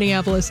starting in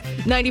Minneapolis.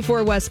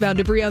 94 westbound,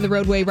 debris on the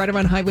roadway right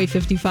around Highway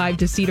 55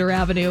 to Cedar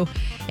Avenue.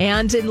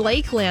 And in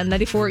Lakeland,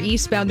 94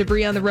 eastbound,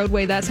 debris on the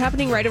roadway. That's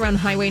happening right around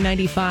Highway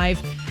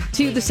 95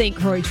 to the St.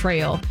 Croix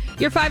Trail.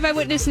 Your 5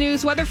 Eyewitness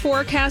News weather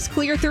forecast: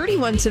 clear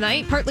 31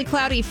 tonight, partly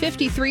cloudy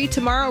 53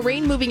 tomorrow,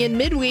 rain moving in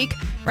midweek.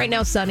 Right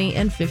now sunny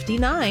and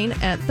 59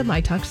 at the My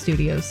Talk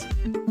studios.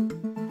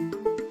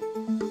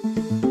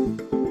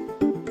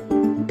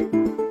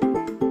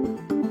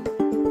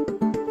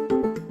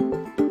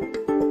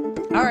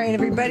 All right,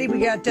 everybody, we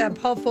got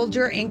Paul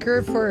Folger,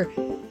 anchor for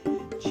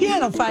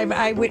Channel 5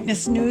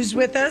 Eyewitness News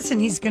with us,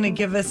 and he's going to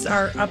give us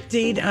our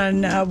update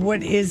on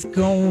what is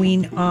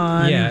going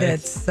on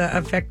that's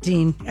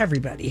affecting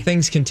everybody.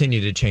 Things continue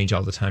to change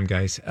all the time,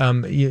 guys.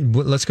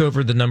 Let's go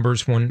over the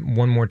numbers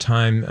one more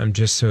time,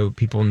 just so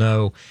people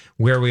know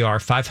where we are.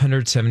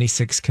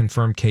 576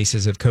 confirmed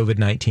cases of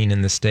COVID-19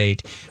 in the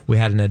state. We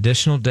had an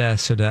additional death,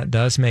 so that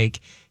does make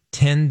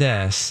 10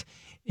 deaths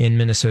in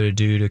Minnesota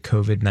due to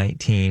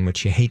COVID-19,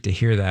 which you hate to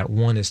hear that.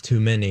 One is too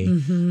many,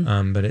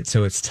 but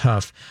it's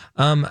tough.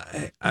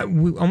 I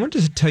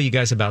wanted to tell you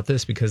guys about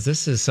this because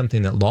this is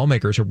something that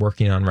lawmakers are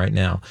working on right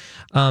now.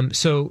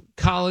 So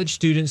college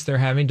students, they're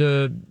having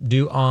to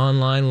do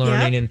online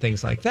learning and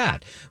things like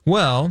that.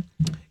 Well,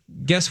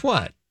 guess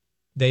what?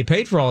 They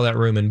paid for all that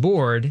room and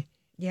board.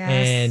 Yes.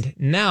 And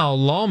now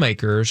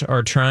lawmakers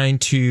are trying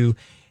to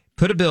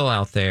put a bill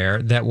out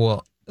there that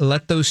will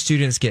let those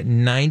students get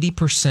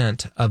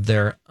 90% of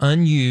their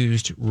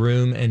unused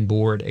room and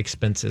board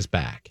expenses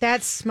back.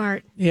 That's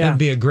smart. Yeah. That'd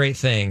be a great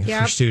thing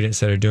for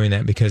students that are doing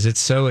that because it's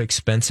so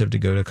expensive to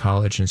go to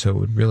college, and so it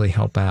would really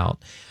help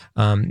out.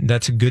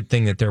 That's a good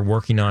thing that they're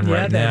working on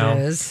right now.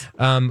 That is.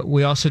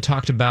 We also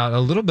talked about a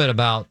little bit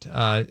about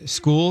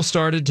school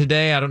started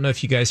today. I don't know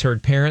if you guys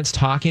heard parents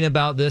talking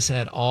about this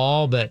at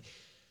all, but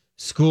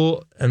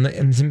school, and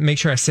make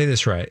sure I say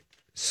this right,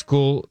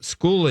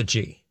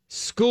 Schoology.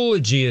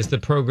 Schoology is the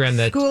program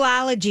that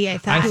Schoolology. I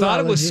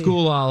thought it was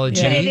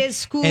Schoolology. Yeah. It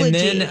is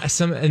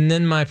Schoology. And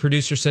then my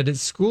producer said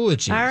it's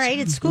Schoology. All right,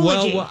 it's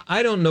Schoology. Well,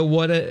 I don't know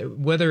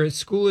whether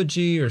it's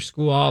Schoology or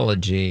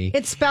Schoolology.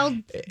 It's spelled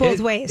both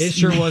ways. It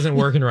sure wasn't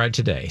working right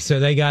today. So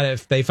they got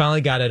it. They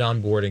finally got it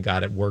on board and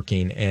got it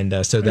working. And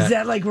is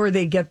that like where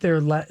they get their?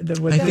 I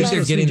think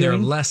they're getting their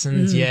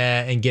lessons,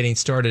 and getting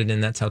started,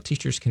 and that's how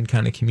teachers can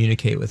kind of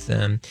communicate with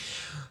them.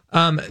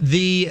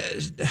 The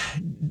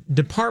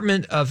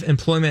Department of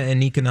Employment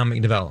and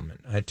Economic Development.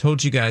 I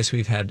told you guys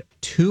we've had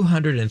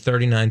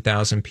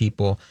 239,000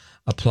 people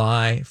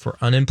apply for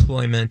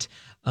unemployment.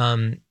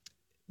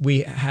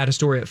 We had a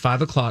story at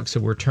 5:00, so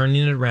we're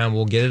turning it around.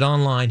 We'll get it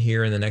online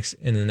here in the next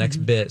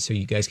bit, so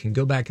you guys can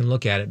go back and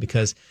look at it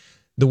because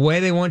the way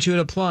they want you to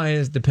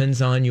apply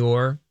depends on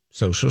your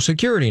Social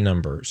Security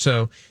number.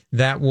 So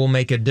that will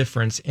make a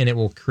difference, and it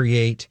will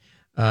create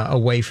a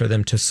way for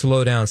them to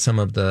slow down some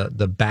of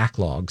the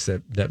backlogs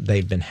that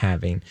they've been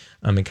having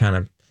and kind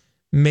of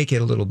make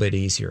it a little bit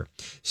easier.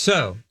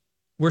 So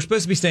we're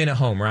supposed to be staying at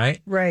home, right?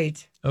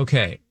 Right.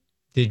 Okay.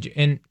 This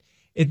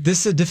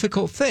is a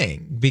difficult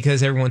thing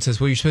because everyone says,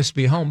 well, you're supposed to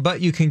be home,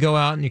 but you can go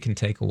out and you can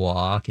take a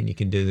walk and you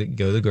can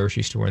go to the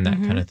grocery store and that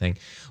kind of thing.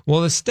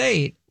 Well, the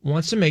state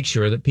wants to make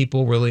sure that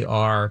people really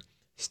are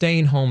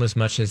staying home as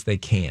much as they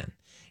can.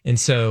 And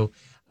so,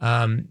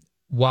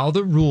 while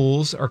the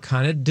rules are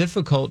kind of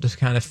difficult to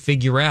kind of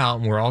figure out,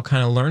 and we're all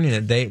kind of learning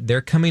it, they're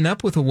coming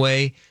up with a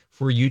way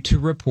for you to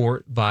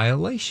report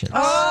violations.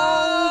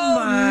 Oh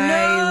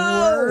my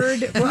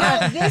word!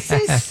 Well, this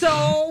is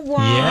so wrong.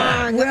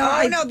 Yeah.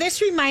 Well,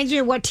 this reminds me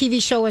of what TV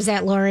show was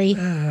that, Lori?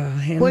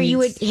 Where you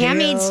would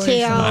Handmaid's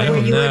Tale, I where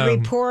don't you know. would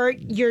report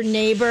your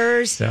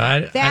neighbors. So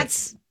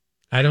That's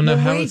I don't know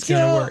how it's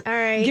going to work. All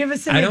right. Give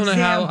us an I don't example.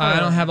 know how. I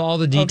don't have all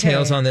the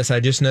details Okay. on this. I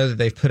just know that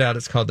they've put out.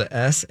 It's called the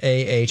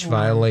SAH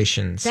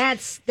violations. That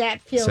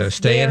feels So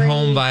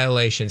stay-at-home very-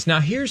 violations. Now,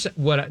 here's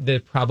what they're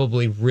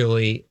probably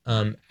really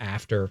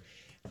after.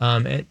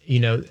 And,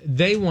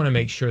 they want to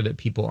make sure that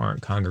people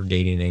aren't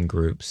congregating in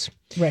groups.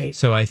 Right.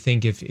 So I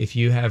think if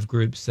you have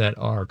groups that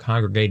are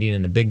congregating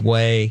in a big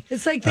way,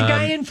 It's like the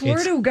guy in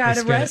Florida who got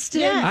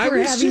arrested for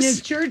having his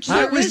church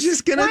service. I was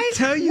just going to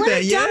tell you What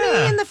that. a dummy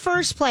Yeah. in the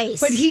first place.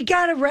 But he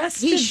got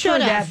arrested He for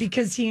should that have.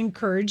 because he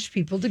encouraged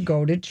people to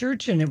go to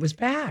church and it was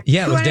packed.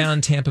 Yeah, it was down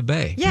in Tampa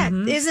Bay. Yeah,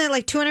 isn't it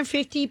like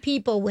 250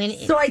 people went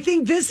in? So I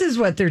think this is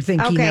what they're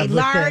thinking Okay, of with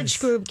large this.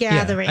 group Yeah,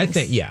 gatherings.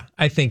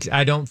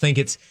 I don't think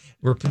it's.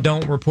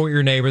 Don't report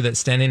your neighbor that's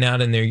standing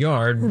out in their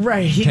yard,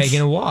 Right.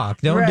 taking a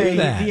walk. Don't do Right,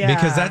 that yeah.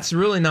 because that's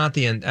really not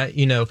the end.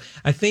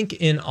 I think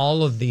in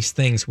all of these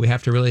things, we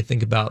have to really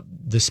think about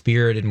the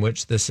spirit in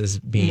which this is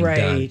being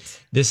done. Right.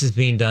 This is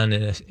being done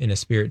in a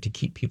spirit to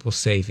keep people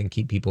safe and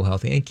keep people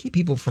healthy and keep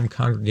people from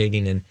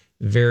congregating in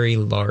very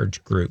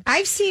large groups.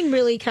 I've seen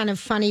really kind of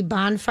funny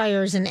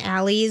bonfires in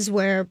alleys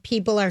where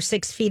people are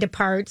 6 feet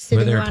apart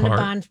sitting they're around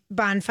apart. a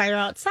bonfire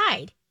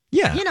outside.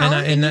 Yeah, You know,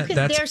 and you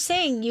that's they're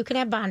saying you can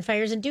have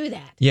bonfires and do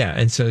that. yeah,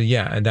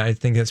 and I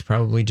think that's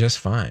probably just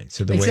fine.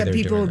 So the way Except they're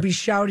people doing will it. be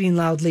shouting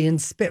loudly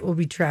and spit will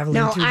be traveling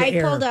No, through the I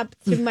air. pulled up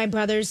to my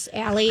brother's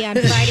alley on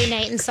Friday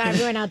night and saw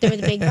everyone out there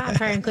with a big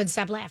bonfire and couldn't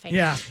stop laughing.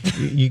 Yeah.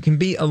 You can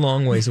be a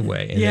long ways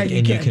away, and, Yeah, you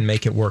you can can.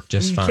 make it work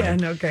just You fine.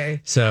 can,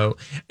 okay. So,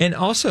 and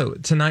also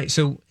tonight,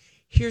 so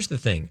here's the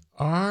thing: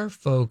 our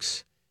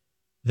folks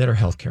that are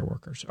healthcare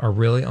workers are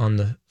really on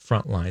the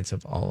front lines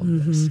of all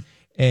of this.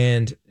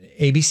 And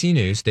ABC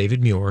News,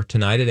 David Muir,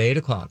 tonight at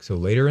 8:00, so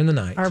later in the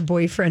night. Our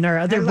boyfriend, our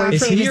other boyfriend.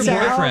 Is he your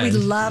Sarah. boyfriend? Oh,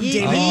 we love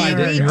David I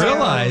Muir. didn't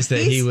realize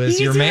that he was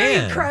your He's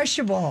man. very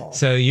crushable.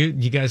 So you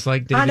guys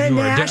like On David a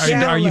Muir?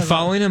 national Are you level.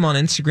 following him on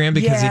Instagram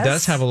because he Yes.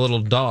 does have a little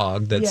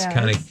dog that's Yes.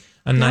 kind of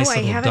a nice I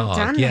little haven't dog.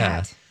 done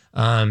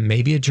Yeah,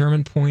 maybe a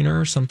German pointer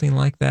or something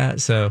like that.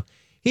 So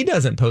he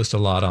doesn't post a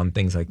lot on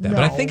things like that,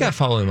 but I think I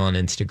follow him on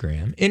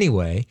Instagram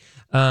anyway.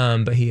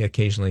 But he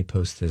occasionally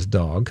posts his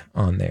dog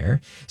on there.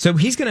 So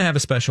he's going to have a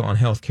special on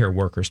healthcare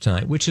workers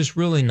tonight, which is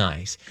really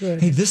nice. Good.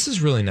 Hey, this is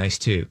really nice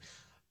too.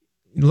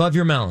 Love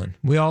Your Melon.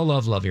 We all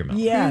love Your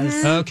Melon.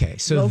 Yes. Okay,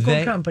 so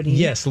Local company.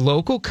 Yes,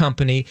 local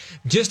company.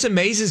 Just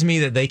amazes me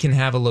that they can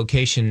have a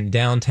location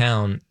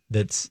downtown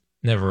that's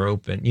never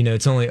open.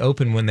 It's only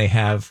open when they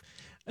have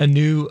a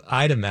new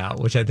item out,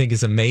 which I think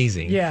is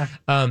amazing. Yeah.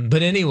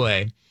 But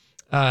anyway,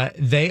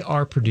 they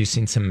are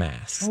producing some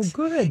masks. Oh,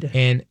 good.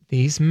 And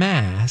these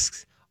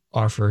masks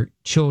are for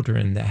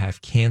children that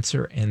have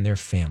cancer and their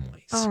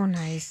families. Oh,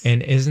 nice.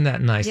 And isn't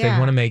that nice? Yeah. They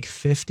want to make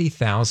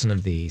 50,000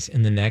 of these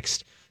in the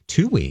next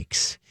 2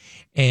 weeks.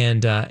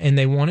 And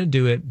they want to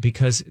do it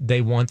because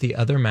they want the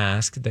other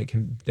masks that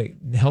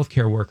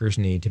healthcare workers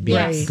need to be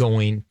Right.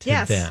 going to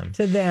Yes. them.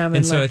 To them.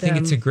 And so let I think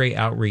them- it's a great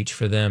outreach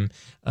for them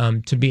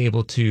to be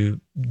able to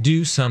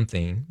do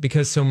something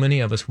because so many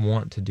of us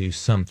want to do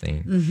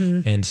something.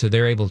 Mhm. And so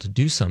they're able to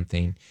do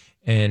something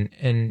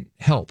and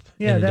help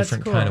Yeah, in a that's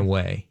different cool. kind of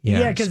way.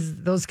 Yeah, because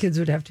those kids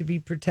would have to be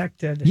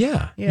protected.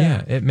 Yeah,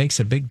 it makes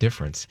a big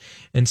difference.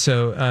 And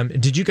so,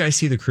 did you guys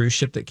see the cruise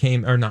ship that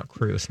came, or not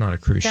cruise? It's not a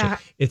cruise ship.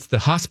 It's the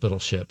hospital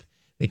ship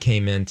that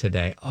came in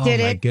today. Oh Did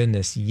my it?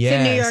 goodness! It's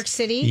Yes, in New York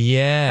City?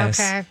 Yes.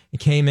 Okay.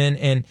 It came in,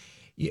 and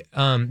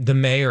the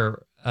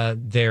mayor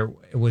there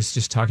was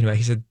just talking about.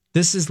 He said,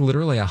 "This is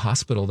literally a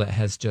hospital that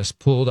has just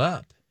pulled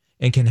up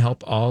and can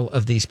help all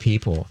of these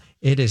people."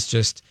 It is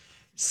just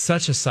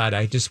such a sight.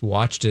 I just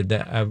watched it.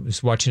 That I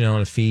was watching it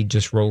on a feed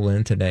just roll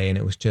in today, and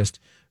it was just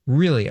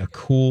really a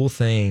cool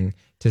thing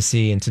to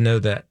see and to know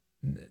that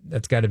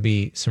that's got to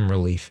be some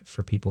relief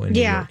for people in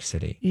New York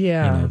City.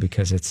 Yeah.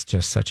 Because it's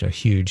just such a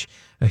huge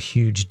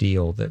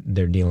deal that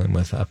they're dealing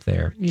with up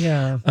there.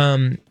 Yeah.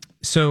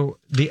 So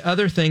the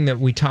other thing that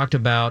we talked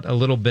about a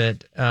little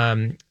bit,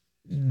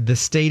 the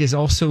state is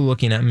also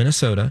looking at,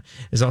 Minnesota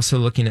is also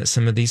looking at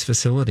some of these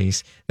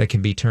facilities that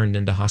can be turned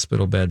into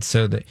hospital beds.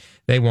 So that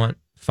they want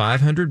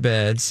 500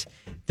 beds.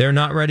 They're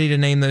not ready to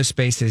name those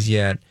spaces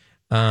yet,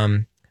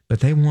 but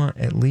they want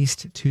at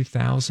least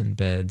 2,000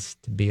 beds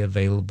to be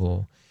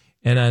available.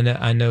 And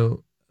I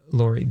know,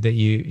 Lori, that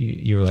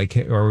you were like,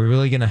 are we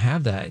really going to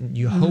have that? And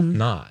you hope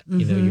not.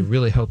 You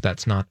really hope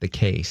that's not the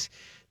case.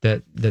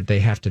 That they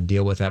have to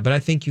deal with that. But I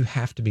think you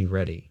have to be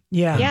ready.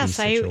 Yeah. Yes,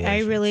 I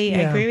really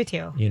agree with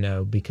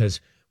you. Because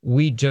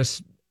we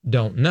just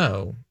don't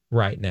know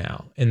right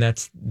now. And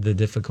that's the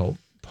difficult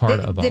part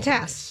of all the of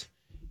tests. this.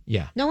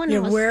 Yeah. No one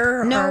Yeah, knows.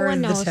 where no are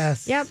one the knows.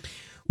 tests? Yep.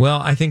 Well,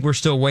 I think we're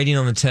still waiting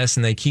on the tests,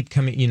 and they keep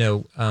coming.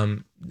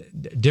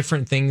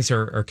 Different things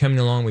are coming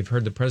along. We've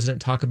heard the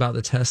president talk about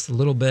the tests a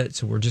little bit,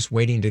 so we're just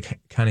waiting to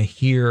kind of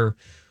hear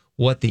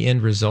what the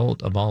end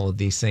result of all of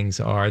these things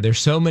are. There's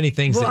so many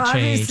things that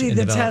change. Obviously, and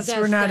the develop. tests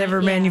were not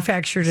ever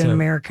manufactured in So-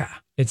 America,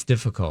 It's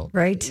difficult.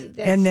 right?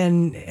 And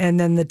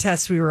then the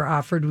tests we were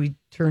offered, we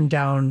turned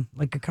down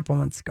like a couple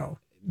months ago.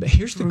 But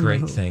here's the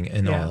great thing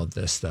in Yeah. all of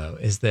this, though,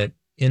 is that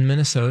in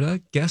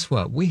Minnesota, guess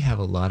what? We have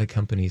a lot of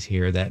companies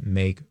here that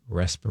make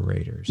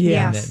respirators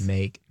Yes. and that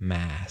make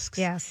masks.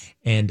 Yes.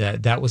 And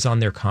that was on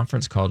their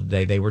conference call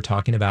today. They were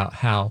talking about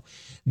how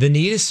the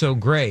need is so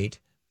great,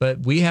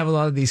 but we have a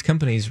lot of these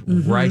companies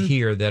right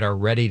here that are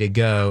ready to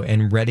go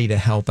and ready to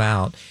help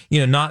out.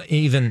 Not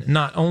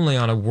only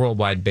on a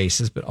worldwide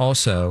basis, but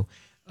also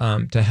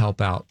to help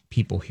out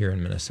people here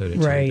in Minnesota too.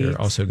 Right. They're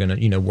also going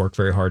to work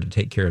very hard to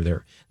take care of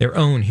their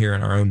own here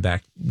in our own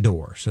back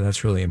door. So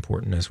that's really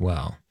important as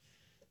well.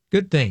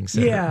 Good things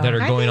that are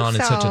going on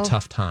in such a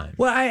tough time.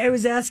 Well, I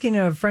was asking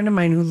a friend of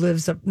mine who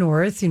lives up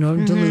north,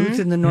 Duluth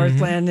in the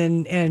Northland,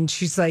 and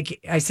she's like,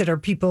 I said, are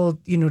people,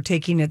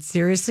 taking it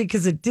seriously?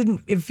 Because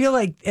it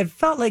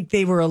felt like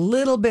they were a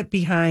little bit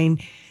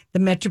behind the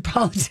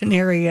metropolitan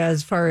area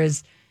as far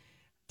as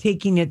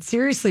taking it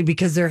seriously,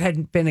 because there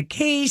hadn't been a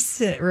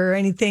case or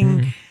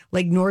anything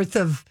like north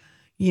of,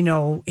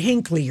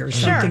 Hinckley or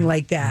something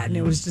like that. And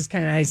it was just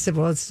kind of, I said,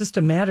 well, it's just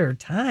a matter of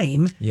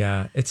time.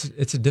 Yeah,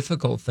 it's a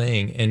difficult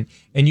thing.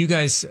 And you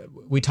guys,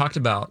 we talked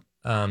about,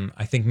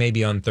 I think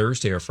maybe on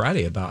Thursday or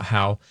Friday, about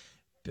how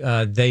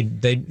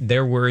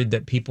they're worried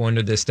that people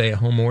under this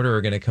stay-at-home order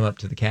are going to come up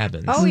to the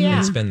cabins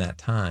and spend that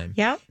time.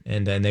 Yep.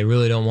 And they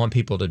really don't want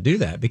people to do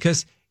that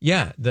because,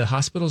 the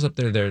hospitals up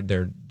there,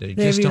 they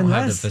just don't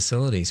have the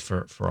facilities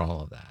for all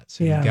of that.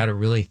 So you got to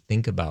really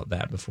think about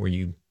that before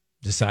you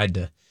decide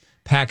to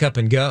pack up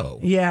and go.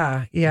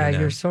 Yeah,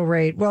 you're so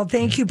right. Well,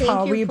 thank you,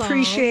 Paul. We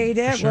appreciate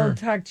it. Sure. We'll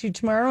talk to you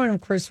tomorrow. And,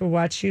 of course, we'll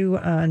watch you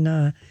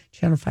on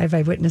Channel 5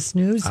 Eyewitness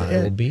News.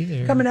 I will be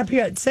there. Coming up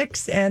here at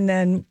 6, and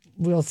then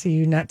we'll see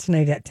you not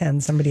tonight at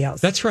 10, somebody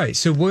else. That's right.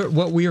 So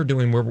what we are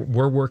doing,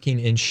 we're working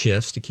in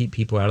shifts to keep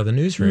people out of the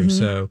newsroom.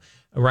 So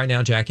right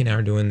now, Jackie and I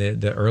are doing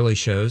the early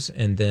shows,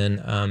 and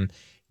then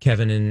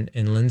Kevin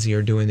and Lindsay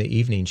are doing the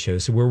evening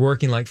shows. So we're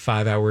working like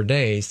 5-hour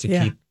days to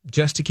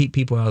keep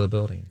people out of the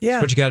building. Yeah.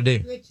 That's what you got to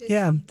do.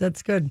 Yeah,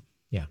 that's good.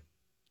 Yeah.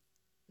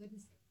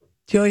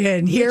 Julia,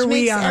 and here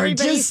we are,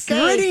 everybody just safe.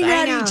 grinning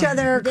I at know. each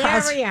other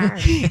across. There we are.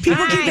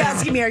 People keep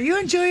asking me, are you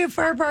and Julia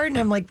far apart? And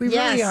I'm like, we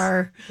really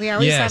are. We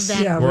always have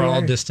that. Yeah, we're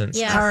all distanced.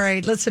 Yes. All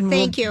right, listen.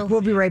 Thank you.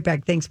 We'll be right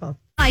back. Thanks, Paul.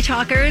 My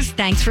Talkers,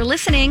 thanks for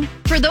listening.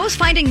 For those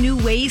finding new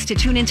ways to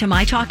tune into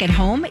My Talk at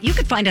home, you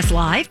can find us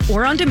live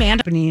or on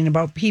demand.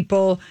 About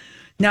people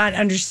not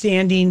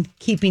understanding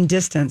keeping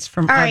distance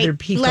from other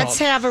people. Let's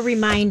have a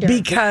reminder.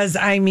 Because,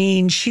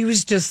 she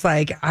was just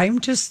like, I'm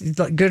just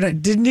gonna,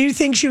 didn't you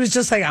think she was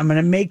just like, I'm going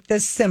to make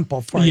this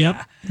simple for you?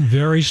 Yep.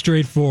 Very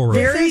straightforward.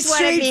 Very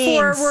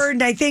straightforward.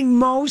 And I think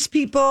most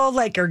people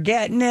are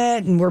getting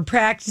it, and we're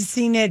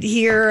practicing it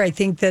here. I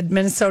think that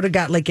Minnesota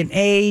got like an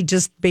A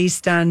just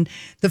based on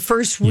the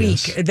first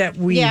week that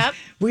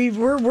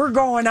we're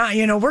going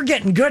on. We're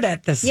getting good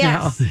at this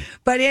now.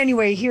 But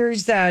anyway,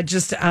 here's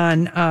just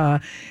on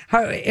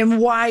how and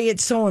why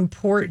it's so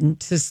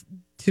important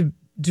to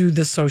do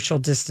the social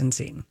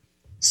distancing.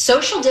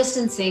 Social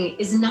distancing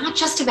is not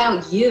just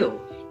about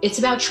you. It's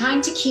about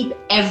trying to keep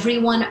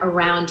everyone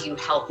around you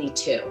healthy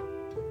too.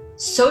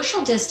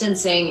 Social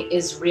distancing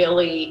is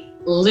really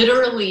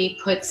literally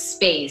put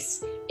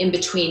space in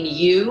between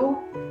you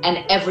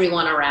and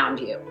everyone around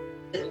you.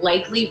 It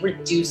likely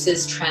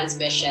reduces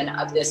transmission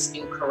of this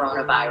new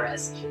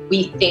coronavirus.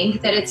 We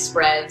think that it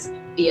spreads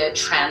via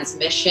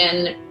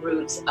transmission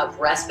routes of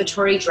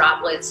respiratory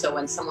droplets. So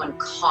when someone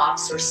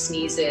coughs or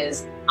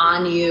sneezes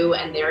on you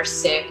and they're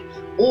sick,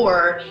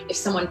 or if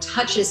someone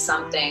touches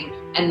something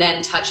and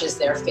then touches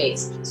their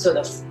face. So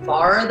the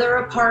farther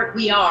apart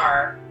we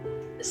are,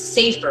 the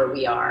safer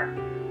we are.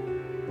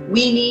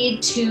 We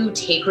need to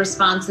take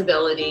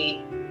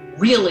responsibility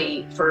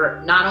really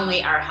for not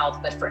only our health,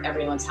 but for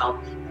everyone's health.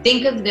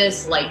 Think of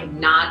this like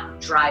not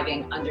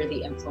driving under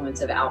the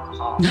influence of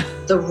alcohol.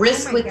 The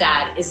risk with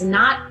that is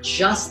not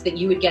just that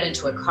you would get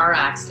into a car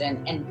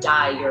accident and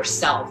die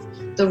yourself.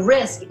 The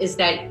risk is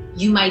that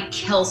you might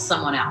kill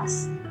someone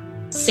else.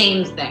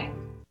 Same thing.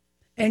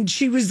 And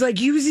she was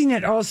using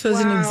it also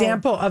as an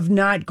example of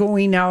not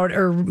going out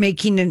or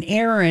making an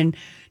errand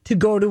to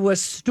go to a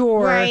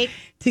store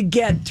to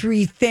get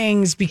 3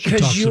 things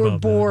because you're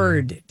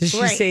bored. Does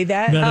she say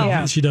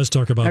that? She does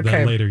talk about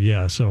that later.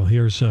 Yeah. So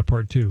here's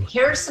part 2.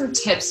 Here are some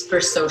tips for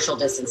social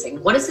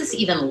distancing. What does this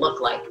even look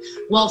like?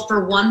 Well,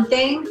 for one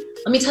thing,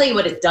 let me tell you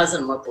what it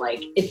doesn't look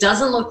like. It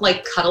doesn't look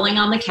like cuddling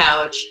on the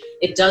couch.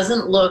 It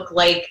doesn't look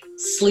like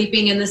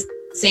sleeping in the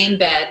same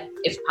bed,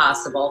 if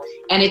possible.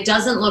 And it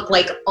doesn't look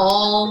like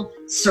all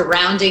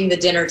surrounding the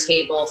dinner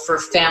table for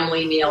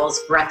family meals,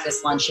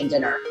 breakfast, lunch, and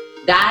dinner.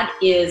 That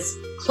is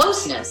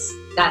closeness.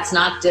 That's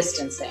not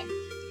distancing.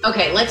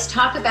 Okay, let's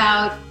talk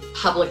about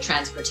public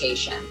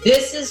transportation.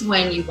 This is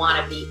when you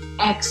want to be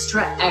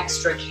extra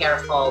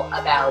careful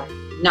about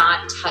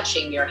not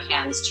touching your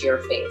hands to your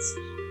face.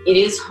 It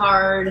is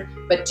hard,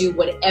 but do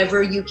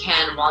whatever you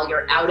can while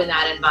you're out in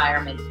that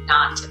environment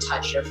not to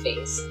touch your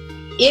face.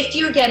 If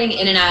you're getting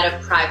in and out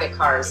of private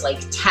cars like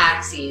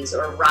taxis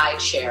or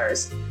ride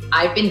shares,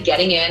 I've been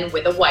getting in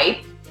with a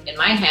wipe in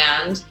my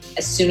hand.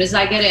 As soon as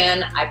I get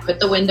in, I put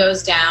the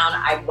windows down,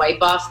 I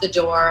wipe off the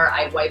door,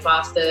 I wipe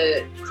off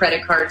the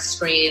credit card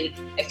screen.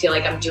 I feel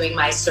like I'm doing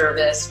my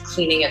service,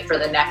 cleaning it for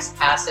the next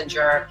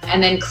passenger,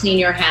 and then clean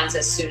your hands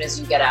as soon as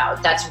you get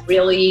out. That's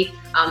really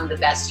the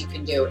best you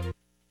can do.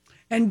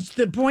 And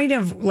the point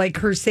of like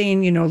her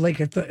saying, you know, like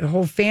if the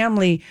whole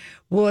family,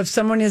 well, if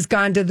someone has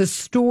gone to the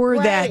store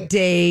that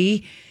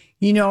day,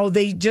 you know,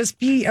 they just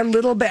be a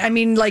little bit, I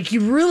mean, like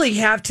you really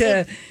have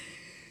to.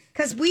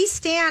 Because we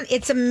stand,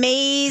 it's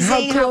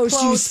amazing how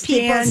close you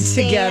stand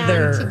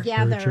together.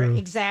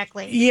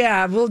 Exactly.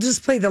 Yeah, we'll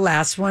just play the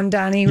last one,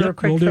 Donnie, real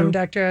quick from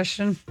Dr.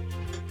 Ashton.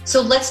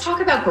 So let's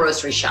talk about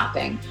grocery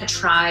shopping.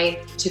 Try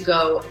to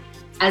go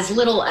as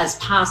little as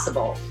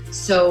possible.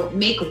 So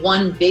make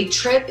one big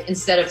trip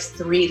instead of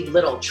 3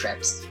 little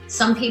trips.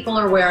 Some people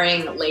are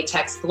wearing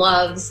latex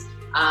gloves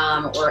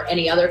or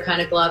any other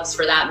kind of gloves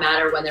for that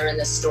matter when they're in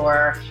the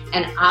store.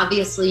 And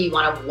obviously you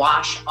want to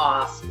wash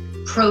off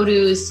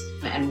produce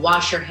and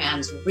wash your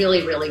hands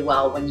really, really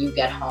well when you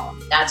get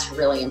home. That's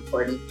really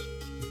important.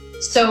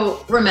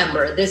 So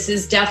remember, this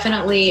is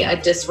definitely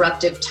a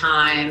disruptive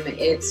time.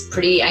 It's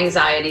pretty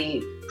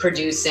anxiety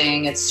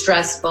producing, it's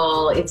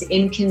stressful, it's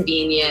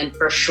inconvenient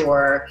for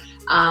sure,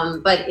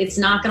 but it's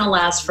not going to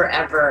last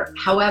forever.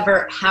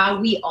 However, how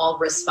we all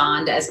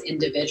respond as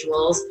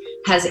individuals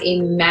has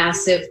a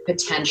massive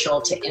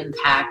potential to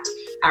impact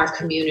our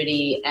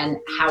community and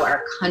how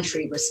our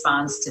country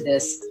responds to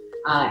this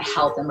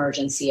health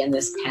emergency and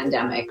this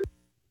pandemic.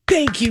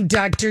 Thank you,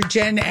 Dr.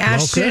 Jen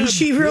Ashton.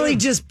 She really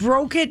just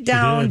broke it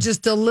down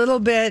just a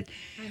little bit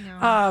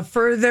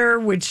further,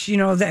 which, you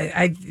know,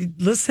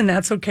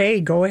 that's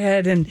okay. Go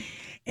ahead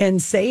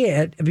and say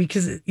it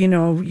because, you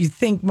know, you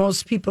think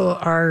most people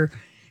are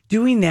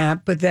doing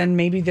that, but then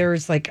maybe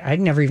there's like, I'd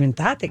never even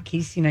thought that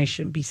Casey and I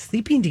shouldn't be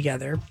sleeping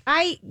together.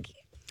 I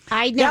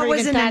never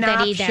even thought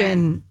that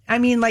either. I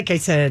mean, like I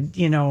said,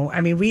 you know, I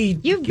mean,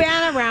 you've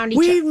been around each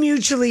other. We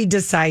mutually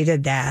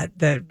decided that,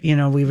 you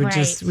know, we would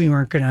we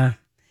weren't going to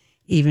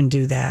even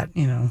do that,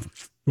 you know.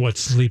 What,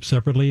 sleep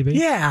separately?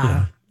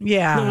 Yeah. No,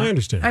 I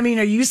understand. I mean,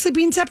 are you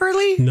sleeping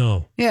separately?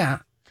 No. Yeah.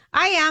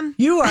 I am.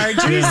 You are.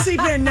 You're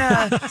sleeping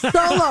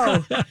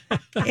solo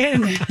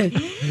in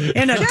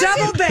a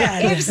double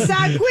bed.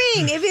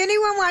 Queen, if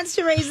anyone wants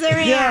to raise their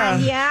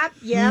hand. Yep.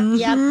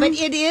 But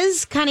it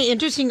is kind of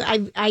interesting.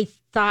 I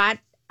thought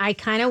I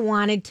kind of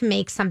wanted to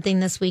make something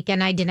this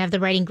weekend. I didn't have the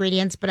right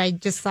ingredients, but I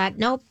just thought,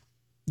 nope.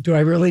 Do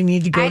I really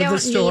need to go to the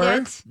store? I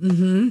don't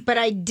need it, but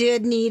I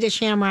did need a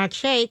Shamrock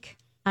Shake.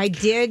 I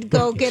did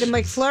go get a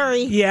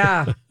McFlurry.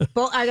 Yeah.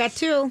 Well, I got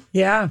 2.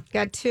 Yeah.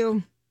 Got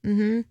 2.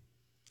 Mm-hmm.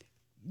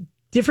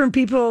 Different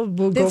people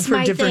will go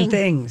for different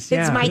things.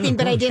 It's my thing,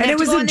 but I didn't have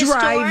to go in the store.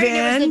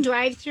 It was a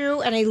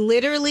drive-through, and I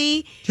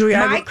literally,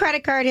 my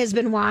credit card has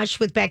been washed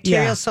with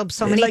bacterial soap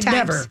so many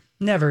times.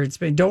 Never. It's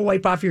been, don't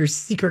wipe off your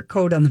secret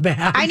code on the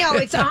back. I know,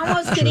 it's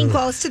almost getting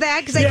close to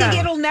that, because I think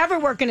it'll never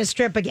work in a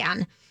strip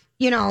again.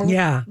 You know?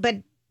 Yeah. But,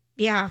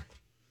 yeah.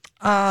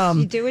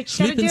 You do what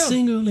you gotta do.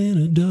 Single in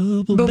a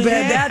double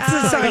bed. That's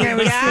the song I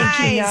was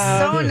thinking of.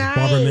 So nice.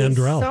 Barbara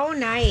Mandrell. So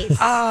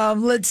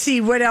nice. Let's see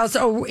what else.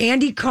 Oh,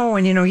 Andy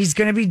Cohen, you know, he's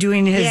going to be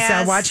doing his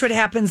Watch What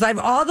Happens Live.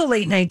 All the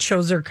late night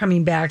shows are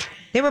coming back.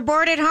 They were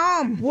bored at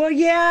home. Well,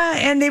 yeah,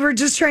 and they were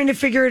just trying to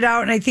figure it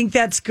out, and I think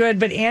that's good.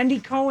 But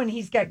Andy Cohen,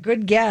 he's got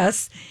good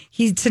guests.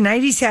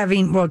 Tonight he's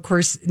having, well, of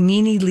course,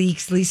 Nene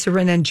Leakes, Lisa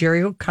Rinna, and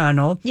Jerry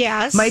O'Connell.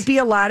 Yes. Might be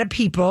a lot of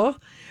people.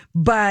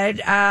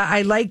 But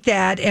I like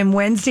that. And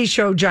Wednesday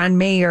show, John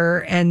Mayer.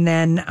 And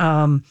then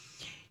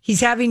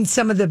he's having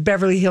some of the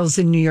Beverly Hills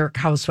and New York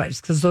Housewives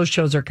because those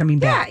shows are coming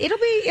back. Yeah,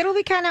 it'll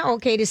be kind of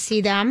okay to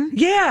see them.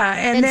 Yeah.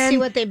 And then see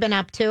what they've been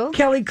up to.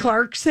 Kelly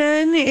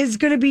Clarkson is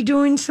going to be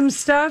doing some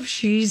stuff.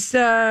 She's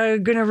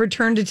going to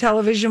return to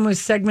television with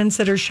segments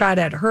that are shot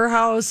at her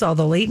house. All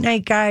the late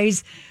night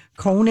guys.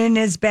 Conan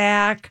is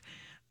back.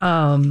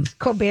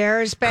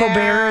 Colbert is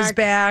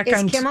back.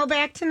 Is Kimmel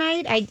back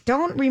tonight? I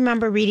don't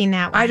remember reading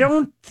that one. I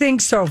don't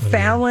think so.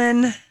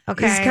 Fallon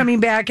is coming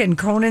back, and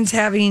Conan's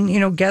having, you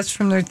know, guests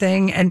from their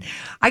thing. And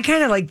I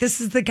kind of like, this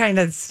is the kind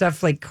of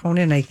stuff like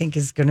Conan, I think,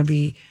 is going to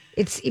be.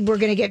 We're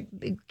going to get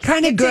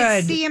kind of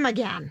good. To see him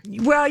again.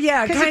 Well,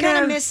 yeah, because you kind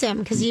of miss him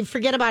because you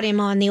forget about him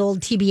on the old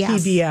TBS.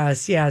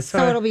 TBS, yeah.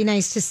 So it'll be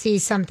nice to see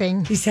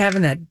something. He's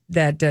having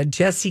that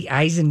Jesse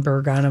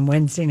Eisenberg on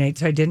Wednesday night,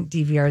 so I didn't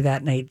DVR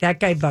that night. That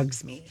guy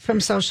bugs me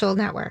from Social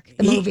Network,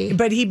 the movie.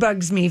 But he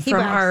bugs me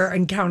from our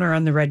encounter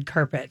on the red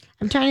carpet.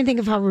 I'm trying to think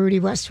of how rude he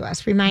was to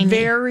us. Remind me.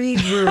 Very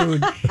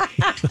rude.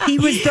 He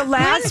was the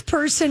last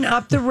person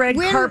up the red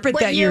carpet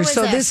that year.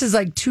 So this is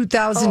like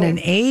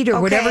 2008 or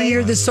whatever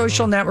year the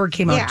Social Network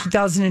came out,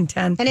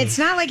 2010. And it's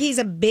not like he's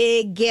a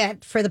big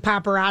get for the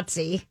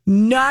paparazzi.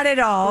 Not at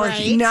all.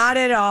 Right? Not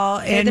at all.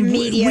 And the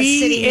media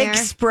we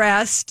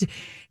expressed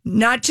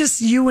not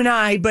just you and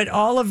I, but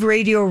all of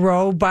Radio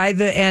Row by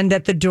the end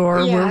at the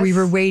door where we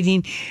were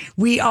waiting.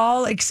 We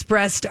all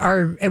expressed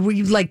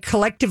we like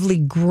collectively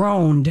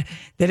groaned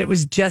that it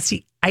was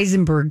Jesse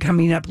Eisenberg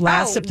coming up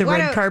last up the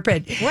red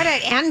carpet. What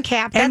an end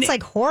cap. That's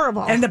like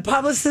horrible. And the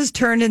publicist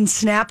turned and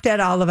snapped at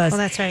all of us. Well,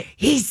 that's right.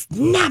 He's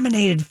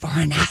nominated for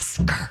an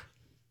Oscar.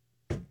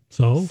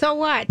 So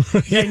what?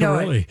 Yeah,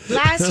 really.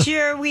 Last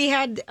year we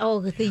had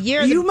the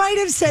year you might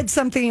have said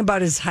something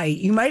about his height.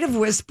 You might have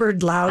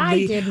whispered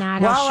loudly. I did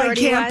not. Wow, I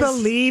can't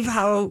believe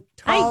how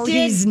tall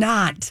he's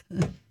not.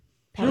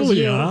 That was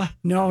you.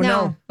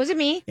 No. Was it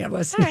me? Yeah, it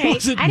was. All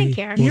right. I didn't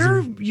care.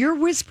 Your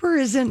whisper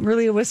isn't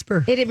really a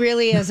whisper. It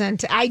really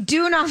isn't. I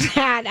do know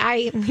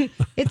that.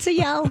 It's a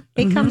yell.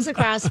 It comes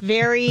across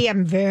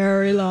I'm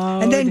very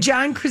loud. And then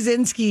John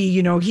Krasinski,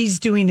 he's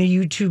doing a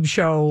YouTube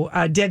show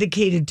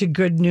dedicated to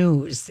good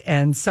news.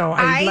 And so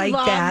I like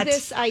love that.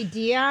 This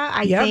idea.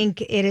 I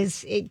think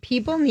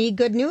people need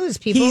good news.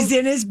 He's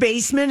in his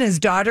basement. His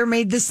daughter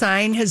made the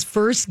sign. His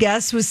first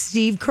guest was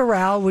Steve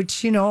Carell,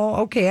 which,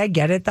 okay, I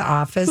get it. The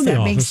Office.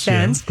 That makes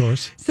sense. Yeah, of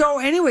course. So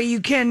anyway,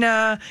 you can,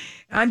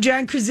 I'm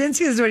John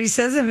Krasinski is what he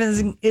says. If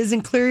it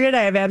isn't clear yet,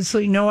 I have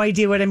absolutely no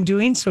idea what I'm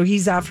doing. So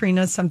he's offering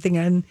us something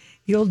on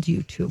the old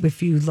YouTube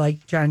if you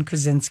like John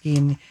Krasinski.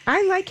 And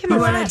I like him a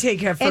lot. You want to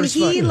take a first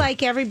look. And he, look.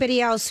 like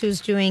everybody else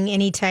who's doing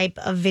any type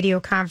of video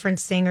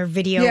conferencing or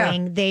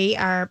videoing, they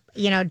are,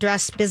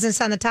 dress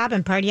business on the top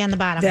and party on the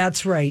bottom.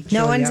 That's right.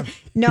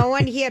 No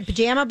one, he had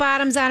pajama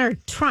bottoms on or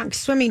trunks,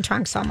 swimming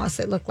trunks almost,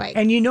 it looked like.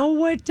 And you know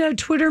what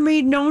Twitter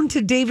made known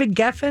to David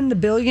Geffen, the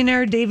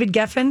billionaire David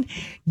Geffen?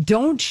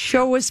 Don't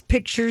show us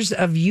pictures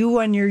of you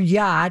on your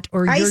yacht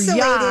or your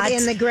yacht.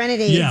 In the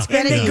Grenadines. Yeah.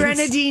 In the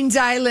Grenadines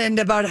Island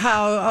about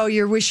how,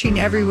 you're wishing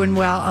everyone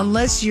well,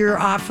 unless you're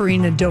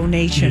offering a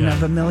donation of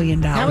 $1 million.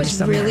 That was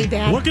really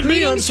bad. Look at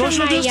me on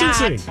social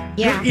distancing.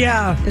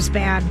 Yeah. It was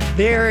bad.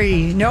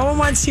 Very. No one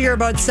wants to hear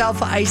about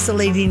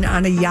self-isolating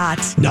on a yacht.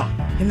 No.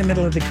 In the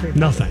middle of the Caribbean.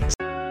 No thanks.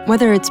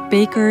 Whether it's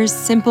Baker's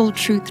Simple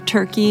Truth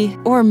Turkey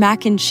or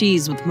mac and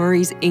cheese with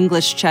Murray's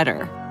English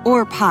Cheddar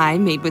or pie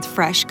made with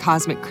fresh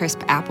Cosmic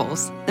Crisp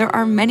apples, there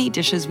are many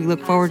dishes we look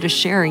forward to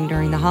sharing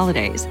during the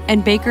holidays.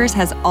 And Baker's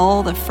has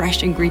all the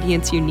fresh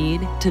ingredients you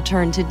need to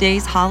turn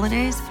today's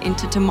holidays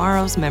into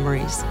tomorrow's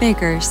memories.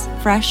 Baker's,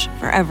 fresh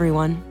for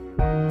everyone.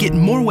 Get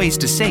more ways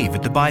to save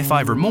at the Buy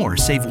 5 or More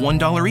Save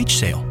 $1 each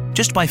sale.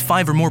 Just buy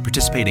 5 or more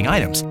participating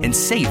items and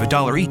save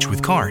 $1 each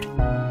with card.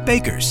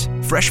 Baker's,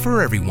 fresh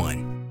for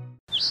everyone.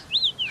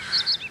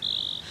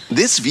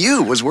 This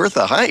view was worth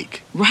a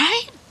hike.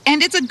 Right?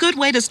 And it's a good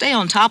way to stay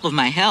on top of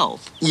my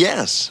health.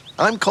 Yes,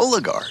 I'm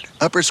Cologuard,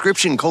 a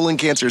prescription colon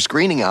cancer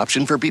screening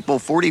option for people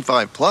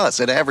 45 plus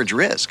at average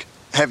risk.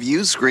 Have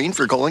you screened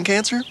for colon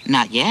cancer?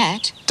 Not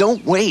yet.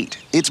 Don't wait.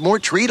 It's more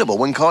treatable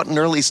when caught in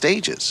early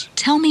stages.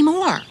 Tell me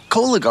more.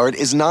 Cologuard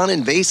is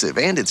non-invasive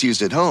and it's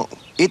used at home.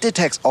 It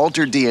detects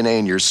altered DNA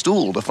in your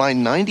stool to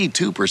find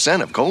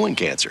 92% of colon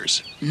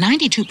cancers.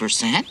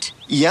 92%?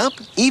 Yep,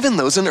 even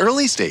those in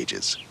early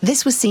stages.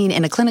 This was seen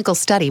in a clinical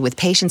study with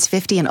patients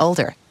 50 and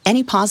older.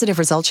 Any positive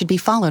result should be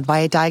followed by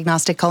a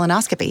diagnostic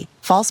colonoscopy.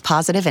 False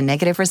positive and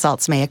negative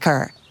results may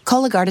occur.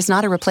 Cologuard is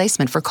not a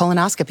replacement for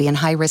colonoscopy in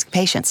high-risk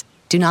patients.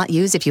 Do not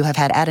use if you have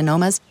had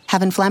adenomas,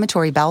 have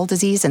inflammatory bowel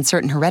disease and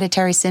certain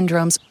hereditary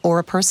syndromes, or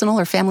a personal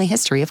or family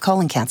history of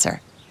colon cancer.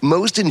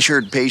 Most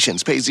insured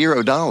patients pay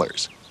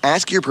 $0.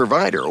 Ask your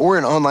provider or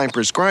an online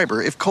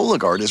prescriber if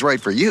Cologuard is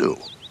right for you,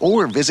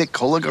 or visit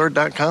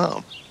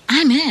Cologuard.com.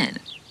 I'm in.